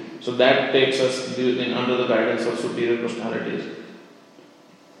feeded. So that takes us under the guidance of superior personalities.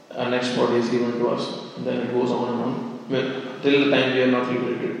 Our next body is given to us. And then it goes on and on. Till the time we are not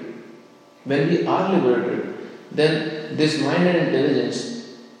liberated. When we are liberated, then this mind and intelligence,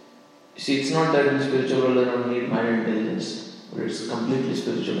 see, it's not that in the spiritual world I don't need mind and intelligence, but it's completely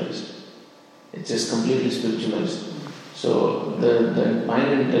spiritualized. It's just completely spiritualized. So the mind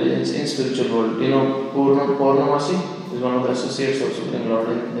and intelligence in spiritual world, Purnamasi is one of the associates of Supreme Lord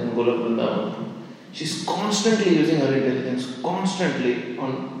in Golok Vrindavan. She's constantly using her intelligence, constantly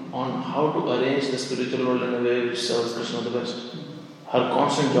on how to arrange the spiritual world in a way which serves Krishna the best. Her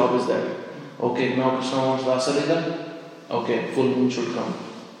constant job is that. Okay, now Krishna wants Dāsa Lila. Okay, full moon should come.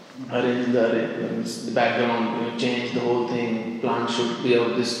 Arrange the background, change the whole thing. Plants should be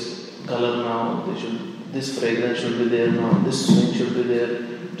of this color now. This fragrance should be there now. This swing should be there.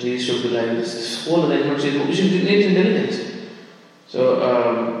 Trees should be like this. This whole arrangement needs intelligence.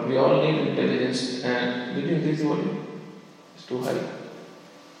 So we all need intelligence, and we can increase the volume. It's too high.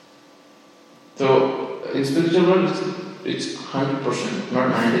 So in spiritual world, it's 100%,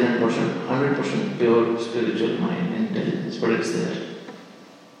 not 99%, 100% pure spiritual mind and intelligence, but it's there.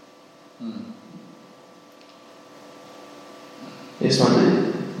 Yes,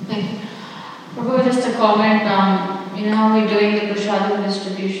 Mataji. Thank you. Prabhu, just a comment on, how we're doing the prasadam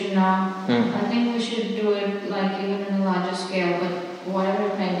distribution now. I think we should do it like even on a larger scale, but whatever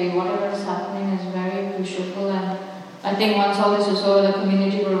it may be, whatever is happening is very appreciable, and I think once all this is over, the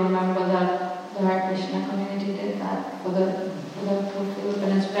community will remember that the Hare Krishna community did that for the poor,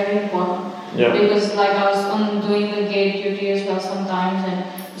 and it's very important. Yeah. Because like I was doing the gate duty as well sometimes, and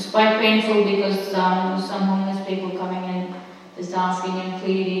it's quite painful because some homeless people coming in just asking and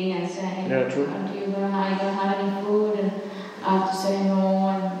pleading and saying, "Are you gonna have any food?" And I have to say no.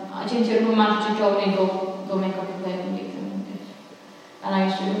 And I think Chiru Maharaj told me go make up a plate and give them. And I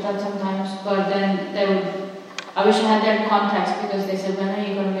used to do that sometimes, but then I wish I had that context because they said, "When are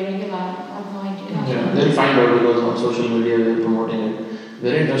you going to be regular?" I have no idea. Yeah, they'll find out because on social media they're promoting it.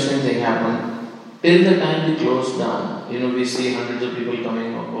 Very interesting thing happened. Till the time we closed down, we see hundreds of people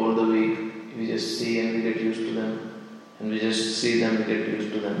coming over the week. We just see and we get used to them. And we just see them, we get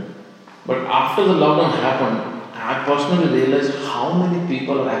used to them. But after the lockdown happened, I personally realized how many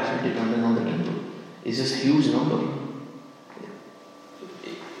people are actually dependent on the temple. It's just a huge number.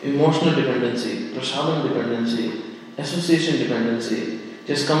 Emotional dependency, prasadam dependency, association dependency,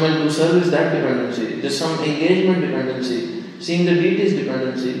 just come and do service, that dependency, just some engagement dependency, seeing the deities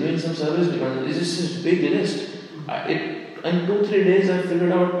dependency, doing some service dependency. It's just a big list. In 2-3 days I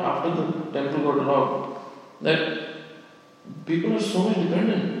figured out after the temple got locked that people are so much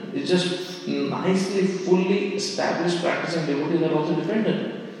dependent. It's just nicely, fully established practicing devotees are also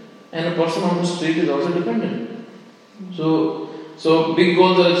dependent. And a person on the street is also dependent. So big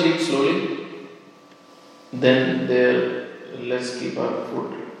goals are achieved slowly. Then let's keep our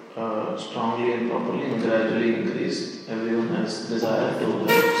foot strongly and properly and gradually increase. Everyone has desire to help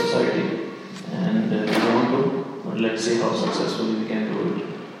society and we want to, but let's see how successfully we can do it.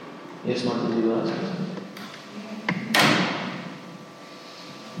 Yes, Mataji, you ask something.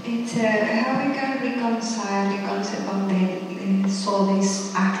 It's how we can reconcile the concept of the soul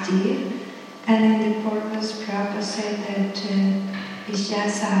is active, and then the purpose said that it's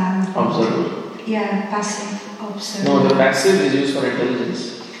just observer. Yeah, passive observer. No, the passive is used for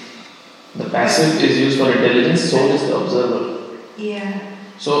intelligence. The passive is used for intelligence, soul is the observer. Yeah.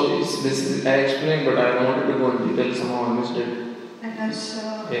 So I explained, but I wanted to go in detail, somehow I missed it. And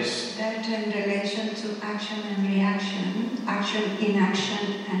also yes. That in relation to action and reaction, action in action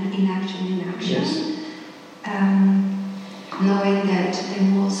and inaction in action. Yes. Knowing that the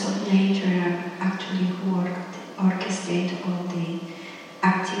laws of nature are actually who orchestrate all the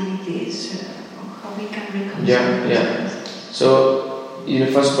activities, how we can reconcile. Yeah. So, the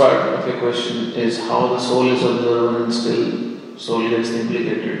first part of your question is how the soul is observer and still soul gets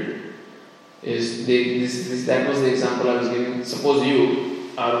implicated. That was the example I was giving. Suppose you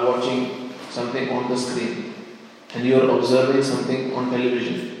are watching something on the screen and you are observing something on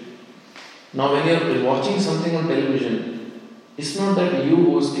television. Now when you are watching something on television, it's not that you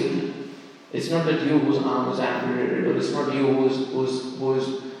who is killed, it's not that you whose arm is amputated, or it's not you who is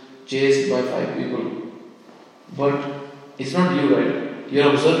chased by 5 people. But it's not you, right? You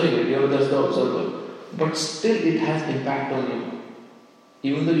are observing it, you are just the observer. But still it has impact on you,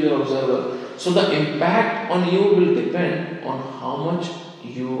 even though you are observer. So the impact on you will depend on how much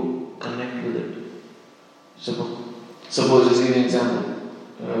you connect with it. Suppose just give an example.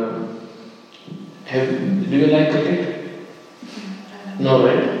 Do you like cricket? No,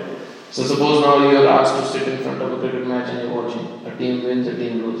 right? So suppose now you are asked to sit in front of a cricket match and you are watching. A team wins, a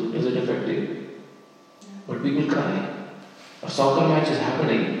team loses. Does it affect you? But people cry. A soccer match is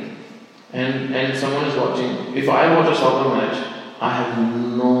happening and someone is watching. If I watch a soccer match,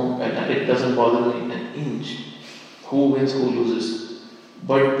 it doesn't bother me an inch who wins, who loses.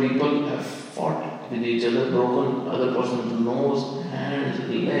 But people have fought with each other, broken other person's nose, hands,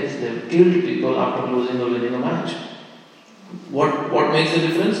 legs. They've killed people after losing or winning a match. What makes the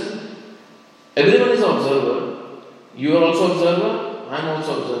difference? Everyone is an observer. You are also observer, I am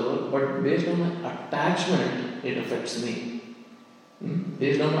also observer, but based on my attachment, it affects me.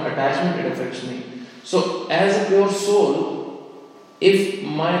 Based on my attachment, it affects me. So, as a pure soul, if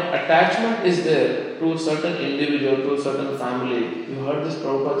my attachment is there to a certain individual, to a certain family, you heard this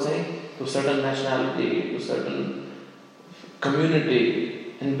Prabhupada saying, to a certain nationality, to a certain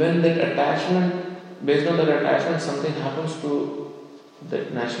community, and when that attachment, based on that attachment, something happens to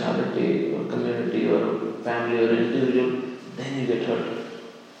that nationality or community or family or individual, then you get hurt.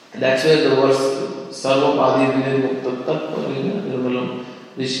 That's where the verse Sarva Padi Vinay Mukta Tattva Nirmalam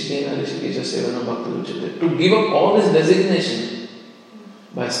Rishikena Rishikesha Sevana Bhakti Uchate. To give up all this designation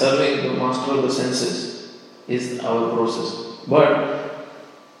by serving the master of the senses is our process. But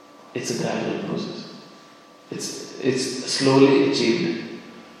it's a gradual process. It's slowly achieved.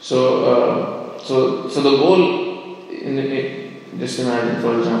 So the goal just imagine,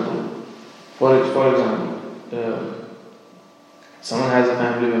 for example, someone has a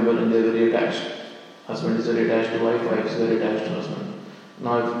family member and they are very attached. Husband is very attached to wife, wife is very attached to husband.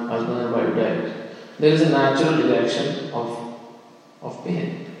 Now if husband and wife die, there is a natural reaction of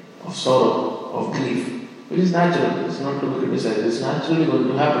pain, of sorrow, of grief. It is natural, it's not to be criticized, it's naturally going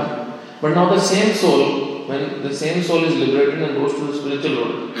to happen. But now the same soul, when the same soul is liberated and goes to the spiritual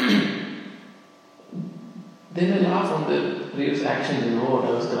world, they may laugh on their previous actions, what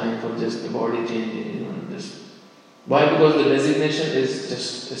I was crying for, just the body changing, this. Why? Because the designation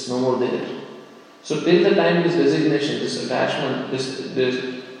is no more there. So till the time this designation, this attachment, this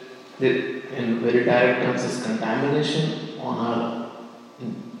in very direct terms, this contamination on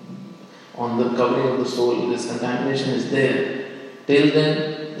the covering of the soul, this contamination is there. Till then,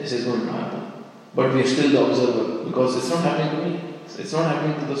 this is going to happen. But we are still the observer, because it's not happening to me. It's not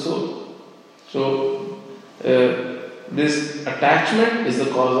happening to the soul. So, this attachment is the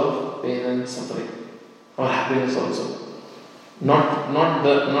cause of pain and suffering, or happiness also. Not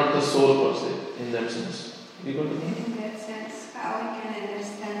the soul per se, in that sense. You got it? In that sense, how we can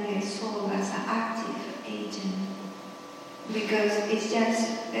understand the soul as an active agent? Because it's just,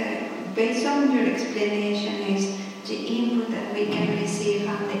 based on your explanation, is the input that we can receive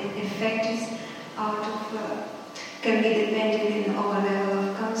and the effect is out of, can be dependent in our level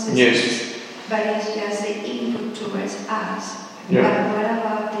of consciousness. processes. Yes. But it's just the input towards us. Yeah. But what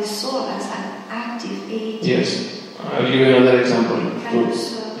about the soul as an active agent? Yes. I'll give you another example. And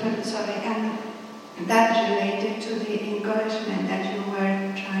that related to the encouragement that you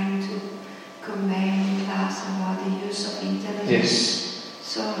were trying to convey in class about the use of intelligence. Yes.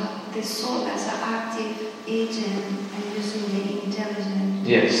 So the soul as an active agent and using the intelligence.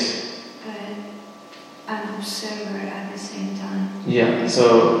 Yes. An observer at the same time. Yeah.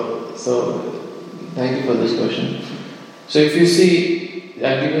 So thank you for this question. So if you see,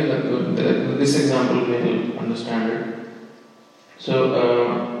 I'll give you this example where you'll understand it. So I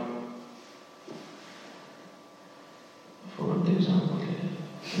forgot the example here.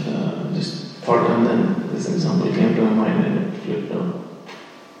 Just thought and then this example came to my mind and it flipped out.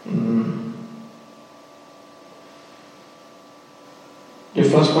 The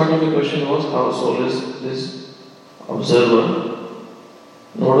first part of the question was how soul is this observer.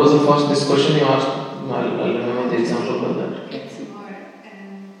 What was the first question you asked? I'll remember the example for that. It's more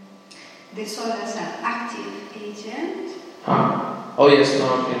the soul as an active agent. Oh yes,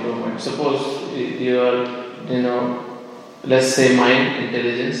 now I can do mind. Suppose you are, let's say mind,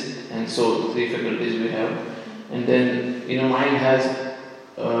 intelligence, and soul, three faculties we have, and then mind has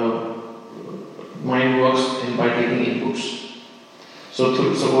mind works by taking inputs. So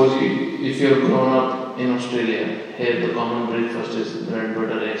suppose if you have grown up in Australia, here the common breakfast is bread,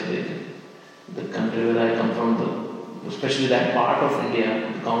 butter, eggs, bacon. The country where I come from, especially that part of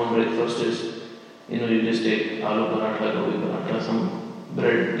India, the common breakfast is, you just take aloo paratha, gobi paratha, some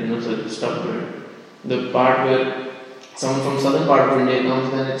bread, so stuffed bread. The part where someone from southern part of India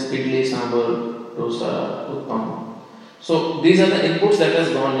comes, then it's idli, sambar, dosa, uttam. So these are the inputs that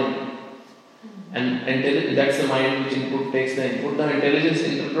has gone in. And that's the mind which takes the input. The intelligence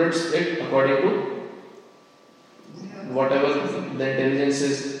interprets it according to whatever the intelligence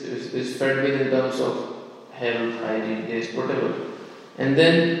is fed with in terms of health, hygiene, taste, whatever. And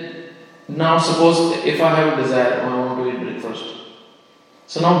then, now suppose if I have a desire, I want to eat breakfast.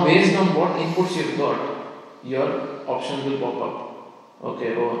 So now based on what inputs you've got, your options will pop up.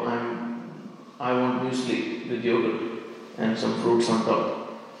 Okay, I want muesli with yogurt and some fruits on top.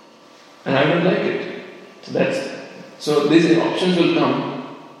 And I don't like it. So these options will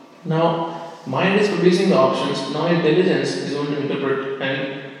come. Now, mind is producing the options. Now intelligence is going to interpret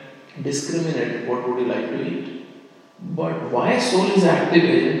and discriminate what would you like to eat. But why soul is active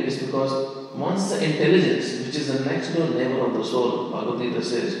agent is because once the intelligence, which is the next door neighbor of the soul, Bhagavatam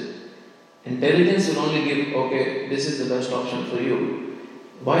says, intelligence will only give, okay, this is the best option for you.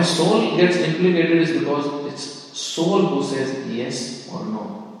 Why soul gets implicated is because it's soul who says yes or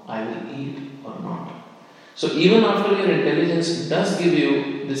no. I will eat or not. So even after your intelligence does give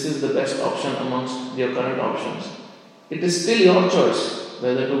you this is the best option amongst your current options, it is still your choice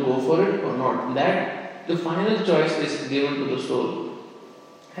whether to go for it or not. That the final choice is given to the soul,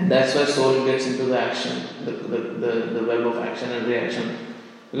 and that's why soul gets into the action, the web of action and reaction.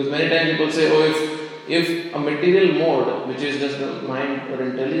 Because many times people say, if a material mode, which is just the mind or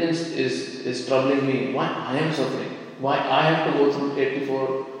intelligence, is troubling me, why I am suffering? Why I have to go through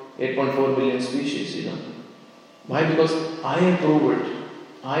 8.4 billion species, Why? Because I approve it.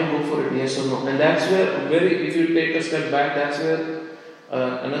 I go for it, yes or no. And that's where, if you take a step back, that's where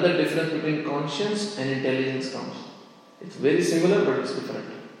another difference between conscience and intelligence comes. It's very similar, but it's different.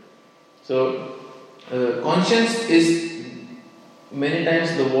 So, conscience is many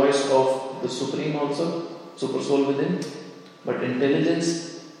times the voice of the Supreme also, Super Soul within, but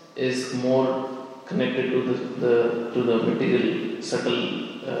intelligence is more connected to the material, subtle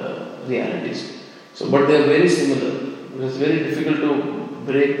realities. So, but they are very similar. It's very difficult to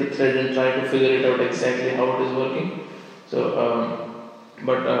break the thread and try to figure it out exactly how it is working. So,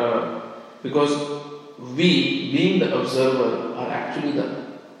 because we, being the observer, are actually the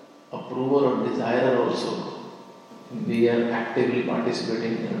approver or desirer also. We are actively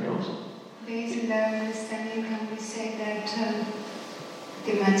participating in it also. Based on that understanding, can we say that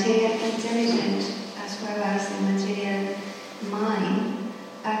the material intelligence as well as the material mind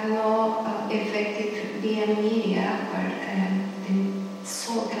are no effective via media where the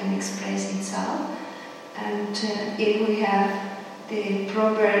soul can express itself, and if we have the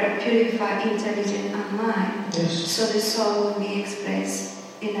proper purified intelligence and mind, so the soul will be expressed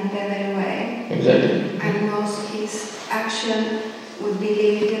in a better way. Exactly. And most his action would be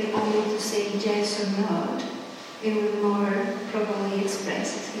limited only to say yes or no. It will more probably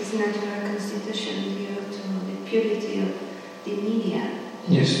express his natural constitution due to the purity of the media.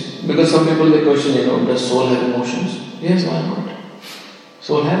 Yes, because some people they question, does soul have emotions? Yes, why not?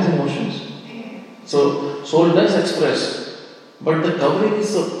 Soul has emotions. So soul does express But the covering is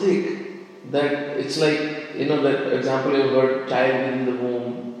so thick that it's like, that example you heard, child in the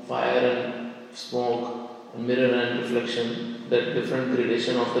womb, fire and smoke, mirror and reflection, that different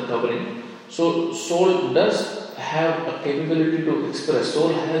gradation of the covering. So soul does have a capability to express.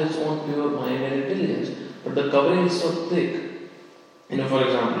 Soul has its own pure mind and intelligence, but the covering is so thick. For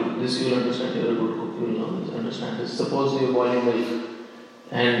example, this you will understand, you are a good cook, you will know this, understand this. Suppose you are boiling milk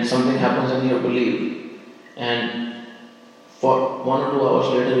and something happens and you have to leave, and for 1 or 2 hours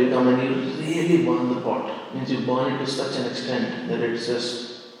later you come and you really burn the pot. Means you burn it to such an extent that it's just,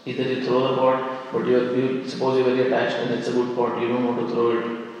 either you throw the pot, but you suppose you're very attached and it's a good pot, you don't want to throw it.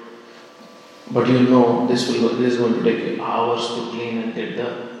 But you know this is going to take you hours to clean and get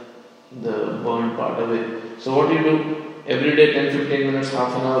the burned part away. So what do you do? Every day 10-15 minutes,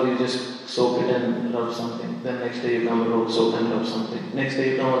 half an hour, you just soak it and rub something. Then next day you come and soak and rub something. Next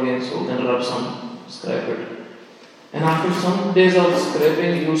day you come again, soak and rub some, scrape it. And after some days of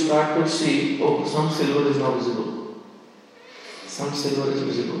scraping, you start to see, some silver is now visible. Some silver is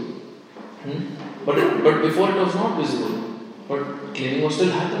visible. But before it was not visible. But cleaning was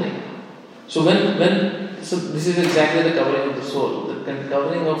still happening. So so this is exactly the covering of the soul. The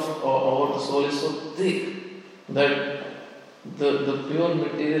covering of the soul is so thick that the pure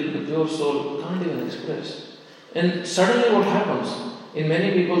material, the pure soul can't even express. And suddenly what happens? In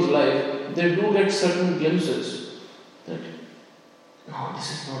many people's life, they do get certain glimpses that, no,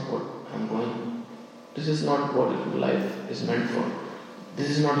 this is not what I'm going. This is not what life is meant for. This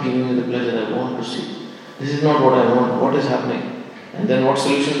is not giving me the pleasure I want to see. This is not what I want. What is happening? And then what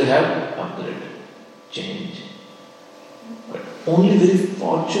solution they have? Upgrade. Change. But only very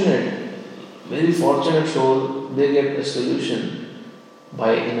fortunate soul, they get a solution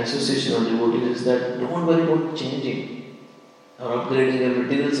by an association of devotees is that don't worry about changing or upgrading your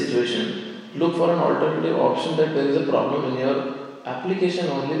material situation. Look for an alternative option that there is a problem in your application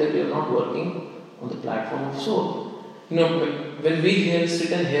only, that you are not working on the platform of soul. When we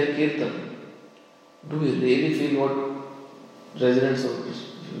sit and hear Kirtan, do we really feel what residents of the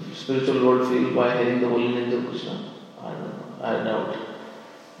spiritual world feel by hearing the holy name of Krishna? I don't know, I doubt.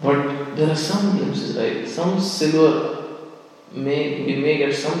 But there are some glimpses, right? Some silver, we may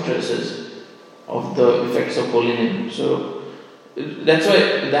get some traces of the effects of holy name. So that's why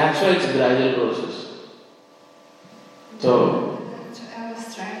it's a gradual process. So I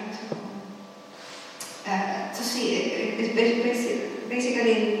was trying to see. It's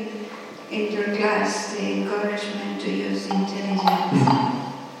basically in your class the encouragement to use intelligence.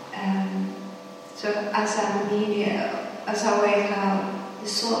 So as a media, as a way how the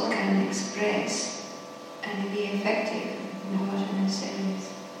soul can express and be effective in devotional service.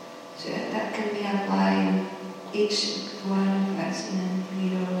 So that can be applied each one of us in a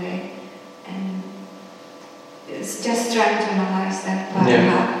little way. And it's just trying to analyze that part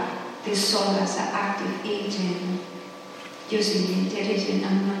how the soul as an active agent using intelligence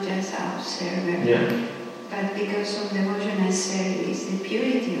and not just an observer. Yeah. But because of devotional service, the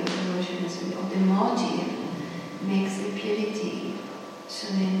purity of devotional service, of the motive, makes the purity, so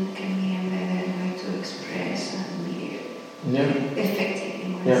then it can be a better way to express and be effective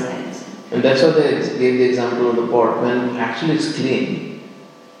in one sense. And that's why they gave the example of the pot. When actually it's clean,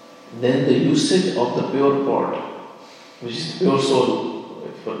 then the usage of the pure pot, which is pure soul,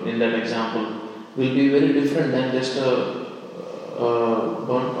 in that example, will be very different than just a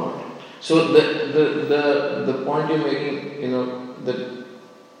burnt pot. So the point you're making, the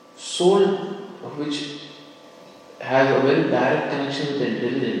soul which has a very direct connection with the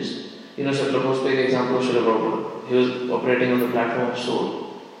intelligence. So suppose take example of Srila Prabhupada. He was operating on the platform of soul.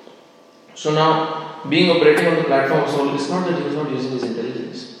 So now, being operating on the platform of soul, it's not that he was not using his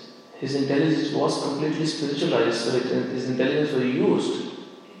intelligence. His intelligence was completely spiritualized, so his intelligence was used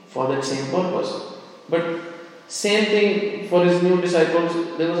for that same purpose. But same thing for his new disciples,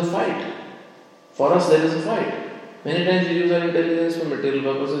 there was a fight. For us, there is a fight. Many times we use our intelligence for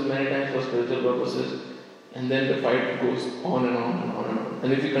material purposes, many times for spiritual purposes, and then the fight goes on and on and on and on.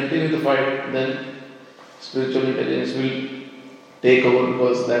 And if we continue the fight, then spiritual intelligence will take over,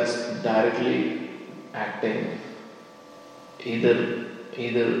 because that's directly acting either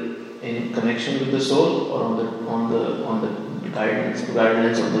in connection with the soul or on the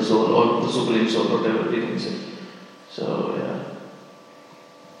guidance of the soul or the supreme soul, whatever we can say. So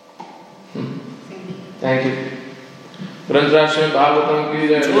Thank you. Śrīmad Bhāgavatam ki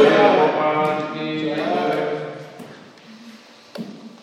jai.